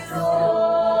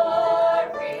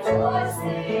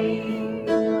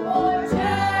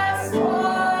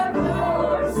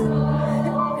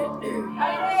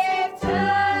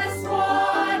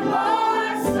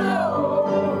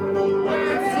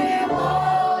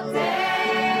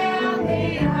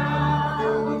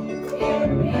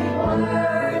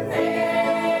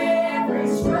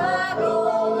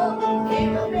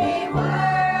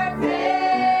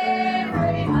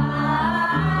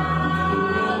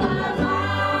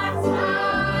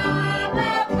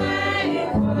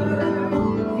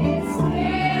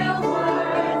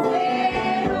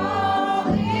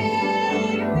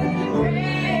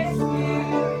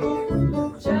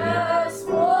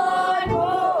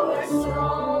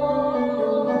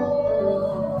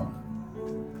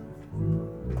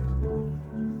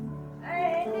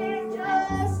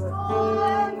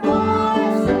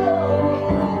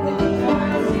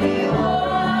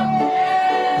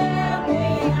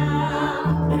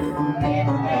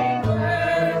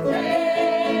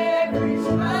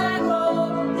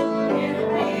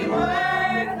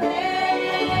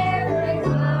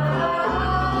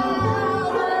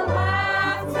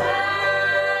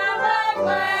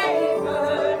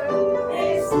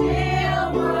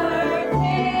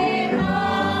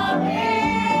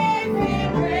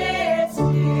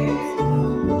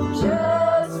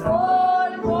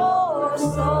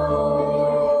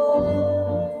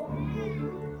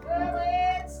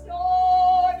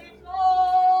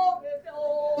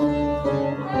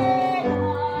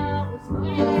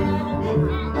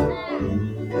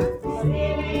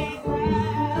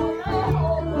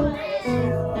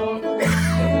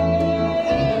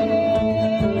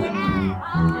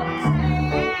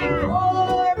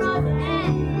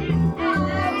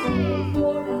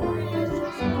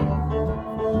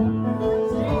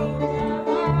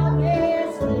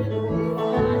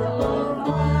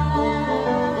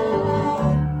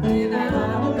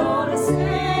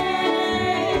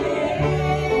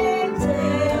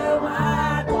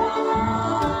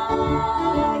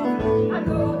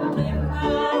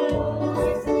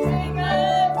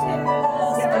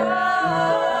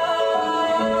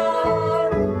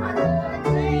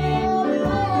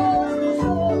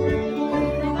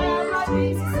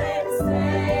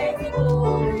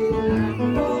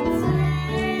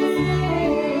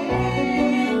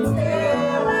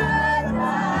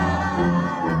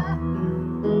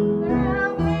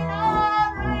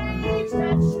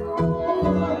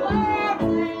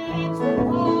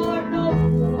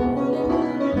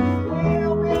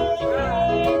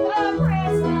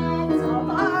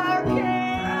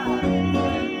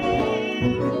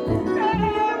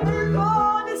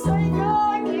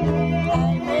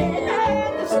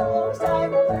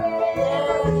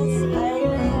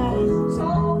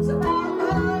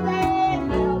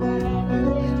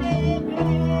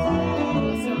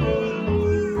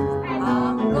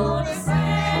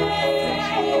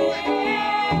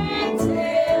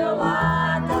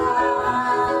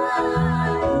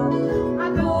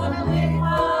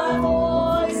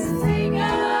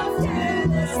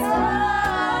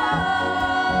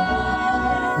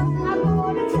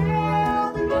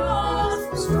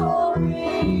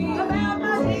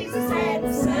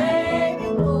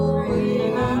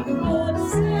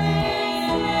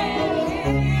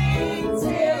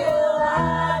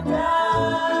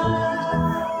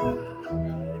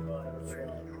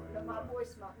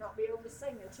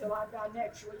till I die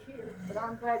next week here. But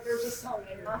I'm glad there's a song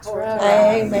in my heart.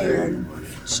 Amen.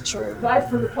 It's true. Glad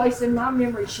for the place in my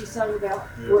memory she sung about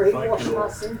where he washed my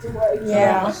sins away.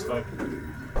 Yeah.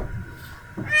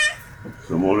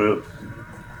 Someone else.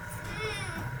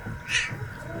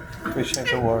 Appreciate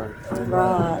the word.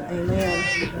 Right.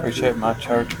 Amen. Appreciate my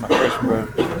church, my Christian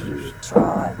brothers and sisters. That's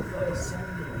right.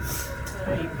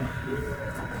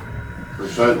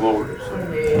 Appreciate the Lord.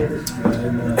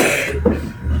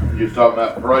 You was talking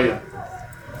about praying.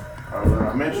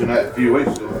 I mentioned that a few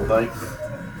weeks ago, I think.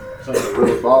 Something that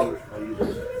really bothers me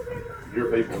is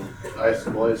your people ask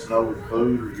the blessing over the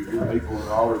food, or you hear people in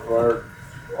the altar prayer.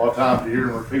 A lot of times you hear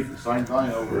them repeat the same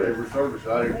thing over every service.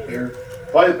 I hear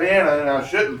play the piano, and I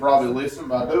shouldn't probably listen,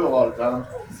 but I do a lot of times.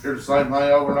 Hear the same thing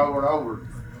over and over and over.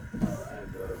 And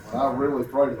when I really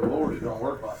pray to the Lord, it don't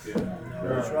work like that.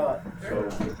 That's right.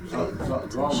 So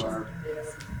something's wrong there.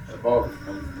 That bothers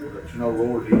me. But you know,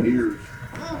 Lord, He hears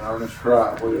an earnest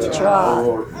cry. That's right. Oh,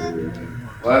 Lord.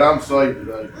 Glad I'm saved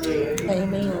today.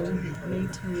 Amen. Me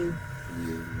too.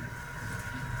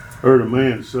 Heard a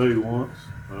man say once,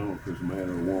 I don't know if it's a man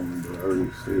or a woman, but I heard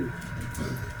it said,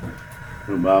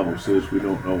 the Bible says we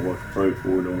don't know what to pray for,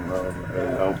 we don't know how to,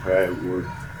 I don't pray it words.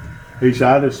 He said,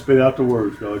 I just spit out the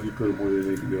words, God, you put them where they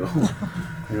need to go.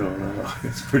 You know, and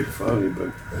it's pretty funny,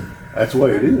 but that's the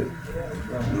way it is.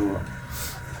 You know,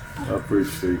 I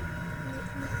appreciate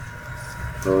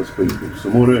those people.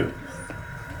 Someone else.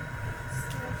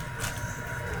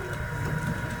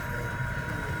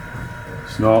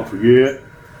 Let's not forget,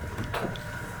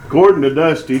 according to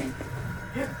Dusty,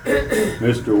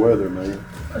 Mr. Weatherman,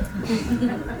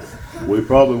 we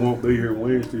probably won't be here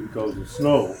Wednesday because of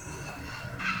snow.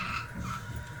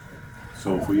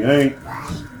 So if we ain't,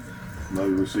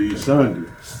 maybe we'll see you Sunday.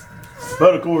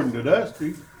 But according to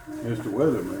Dusty, Mr.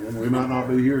 Weatherman, we might not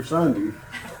be here Sunday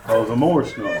because of more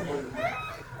snow.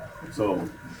 So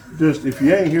just if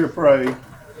you ain't here to pray,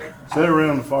 sit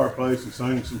around the fireplace and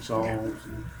sing some songs.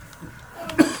 And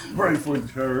pray for the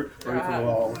church, pray for the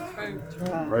law,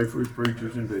 pray for his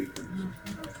preachers and deacons.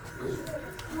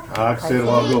 Like I said a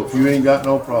while ago, if you ain't got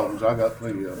no problems, I got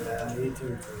plenty of them.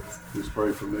 Just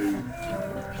pray for me,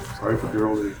 pray for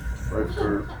Geraldine, pray for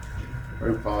Kurt,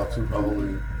 pray for Pops and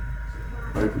Pauline,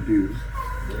 pray for you.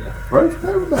 Pray for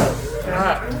everybody.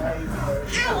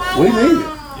 We need it.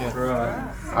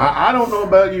 I don't know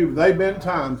about you, but there have been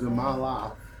times in my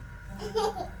life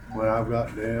when I've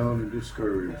got down and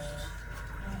discouraged.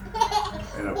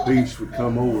 And a peace would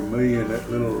come over me and that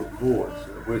little voice,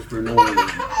 a whispering noise,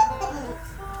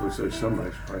 would say,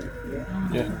 somebody's praying.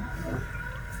 Yeah.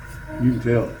 You can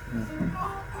tell it.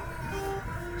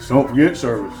 So don't forget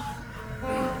service.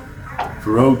 If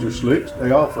the roads are slick,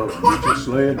 stay off of them. Get your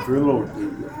sled and fear the Lord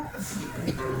through.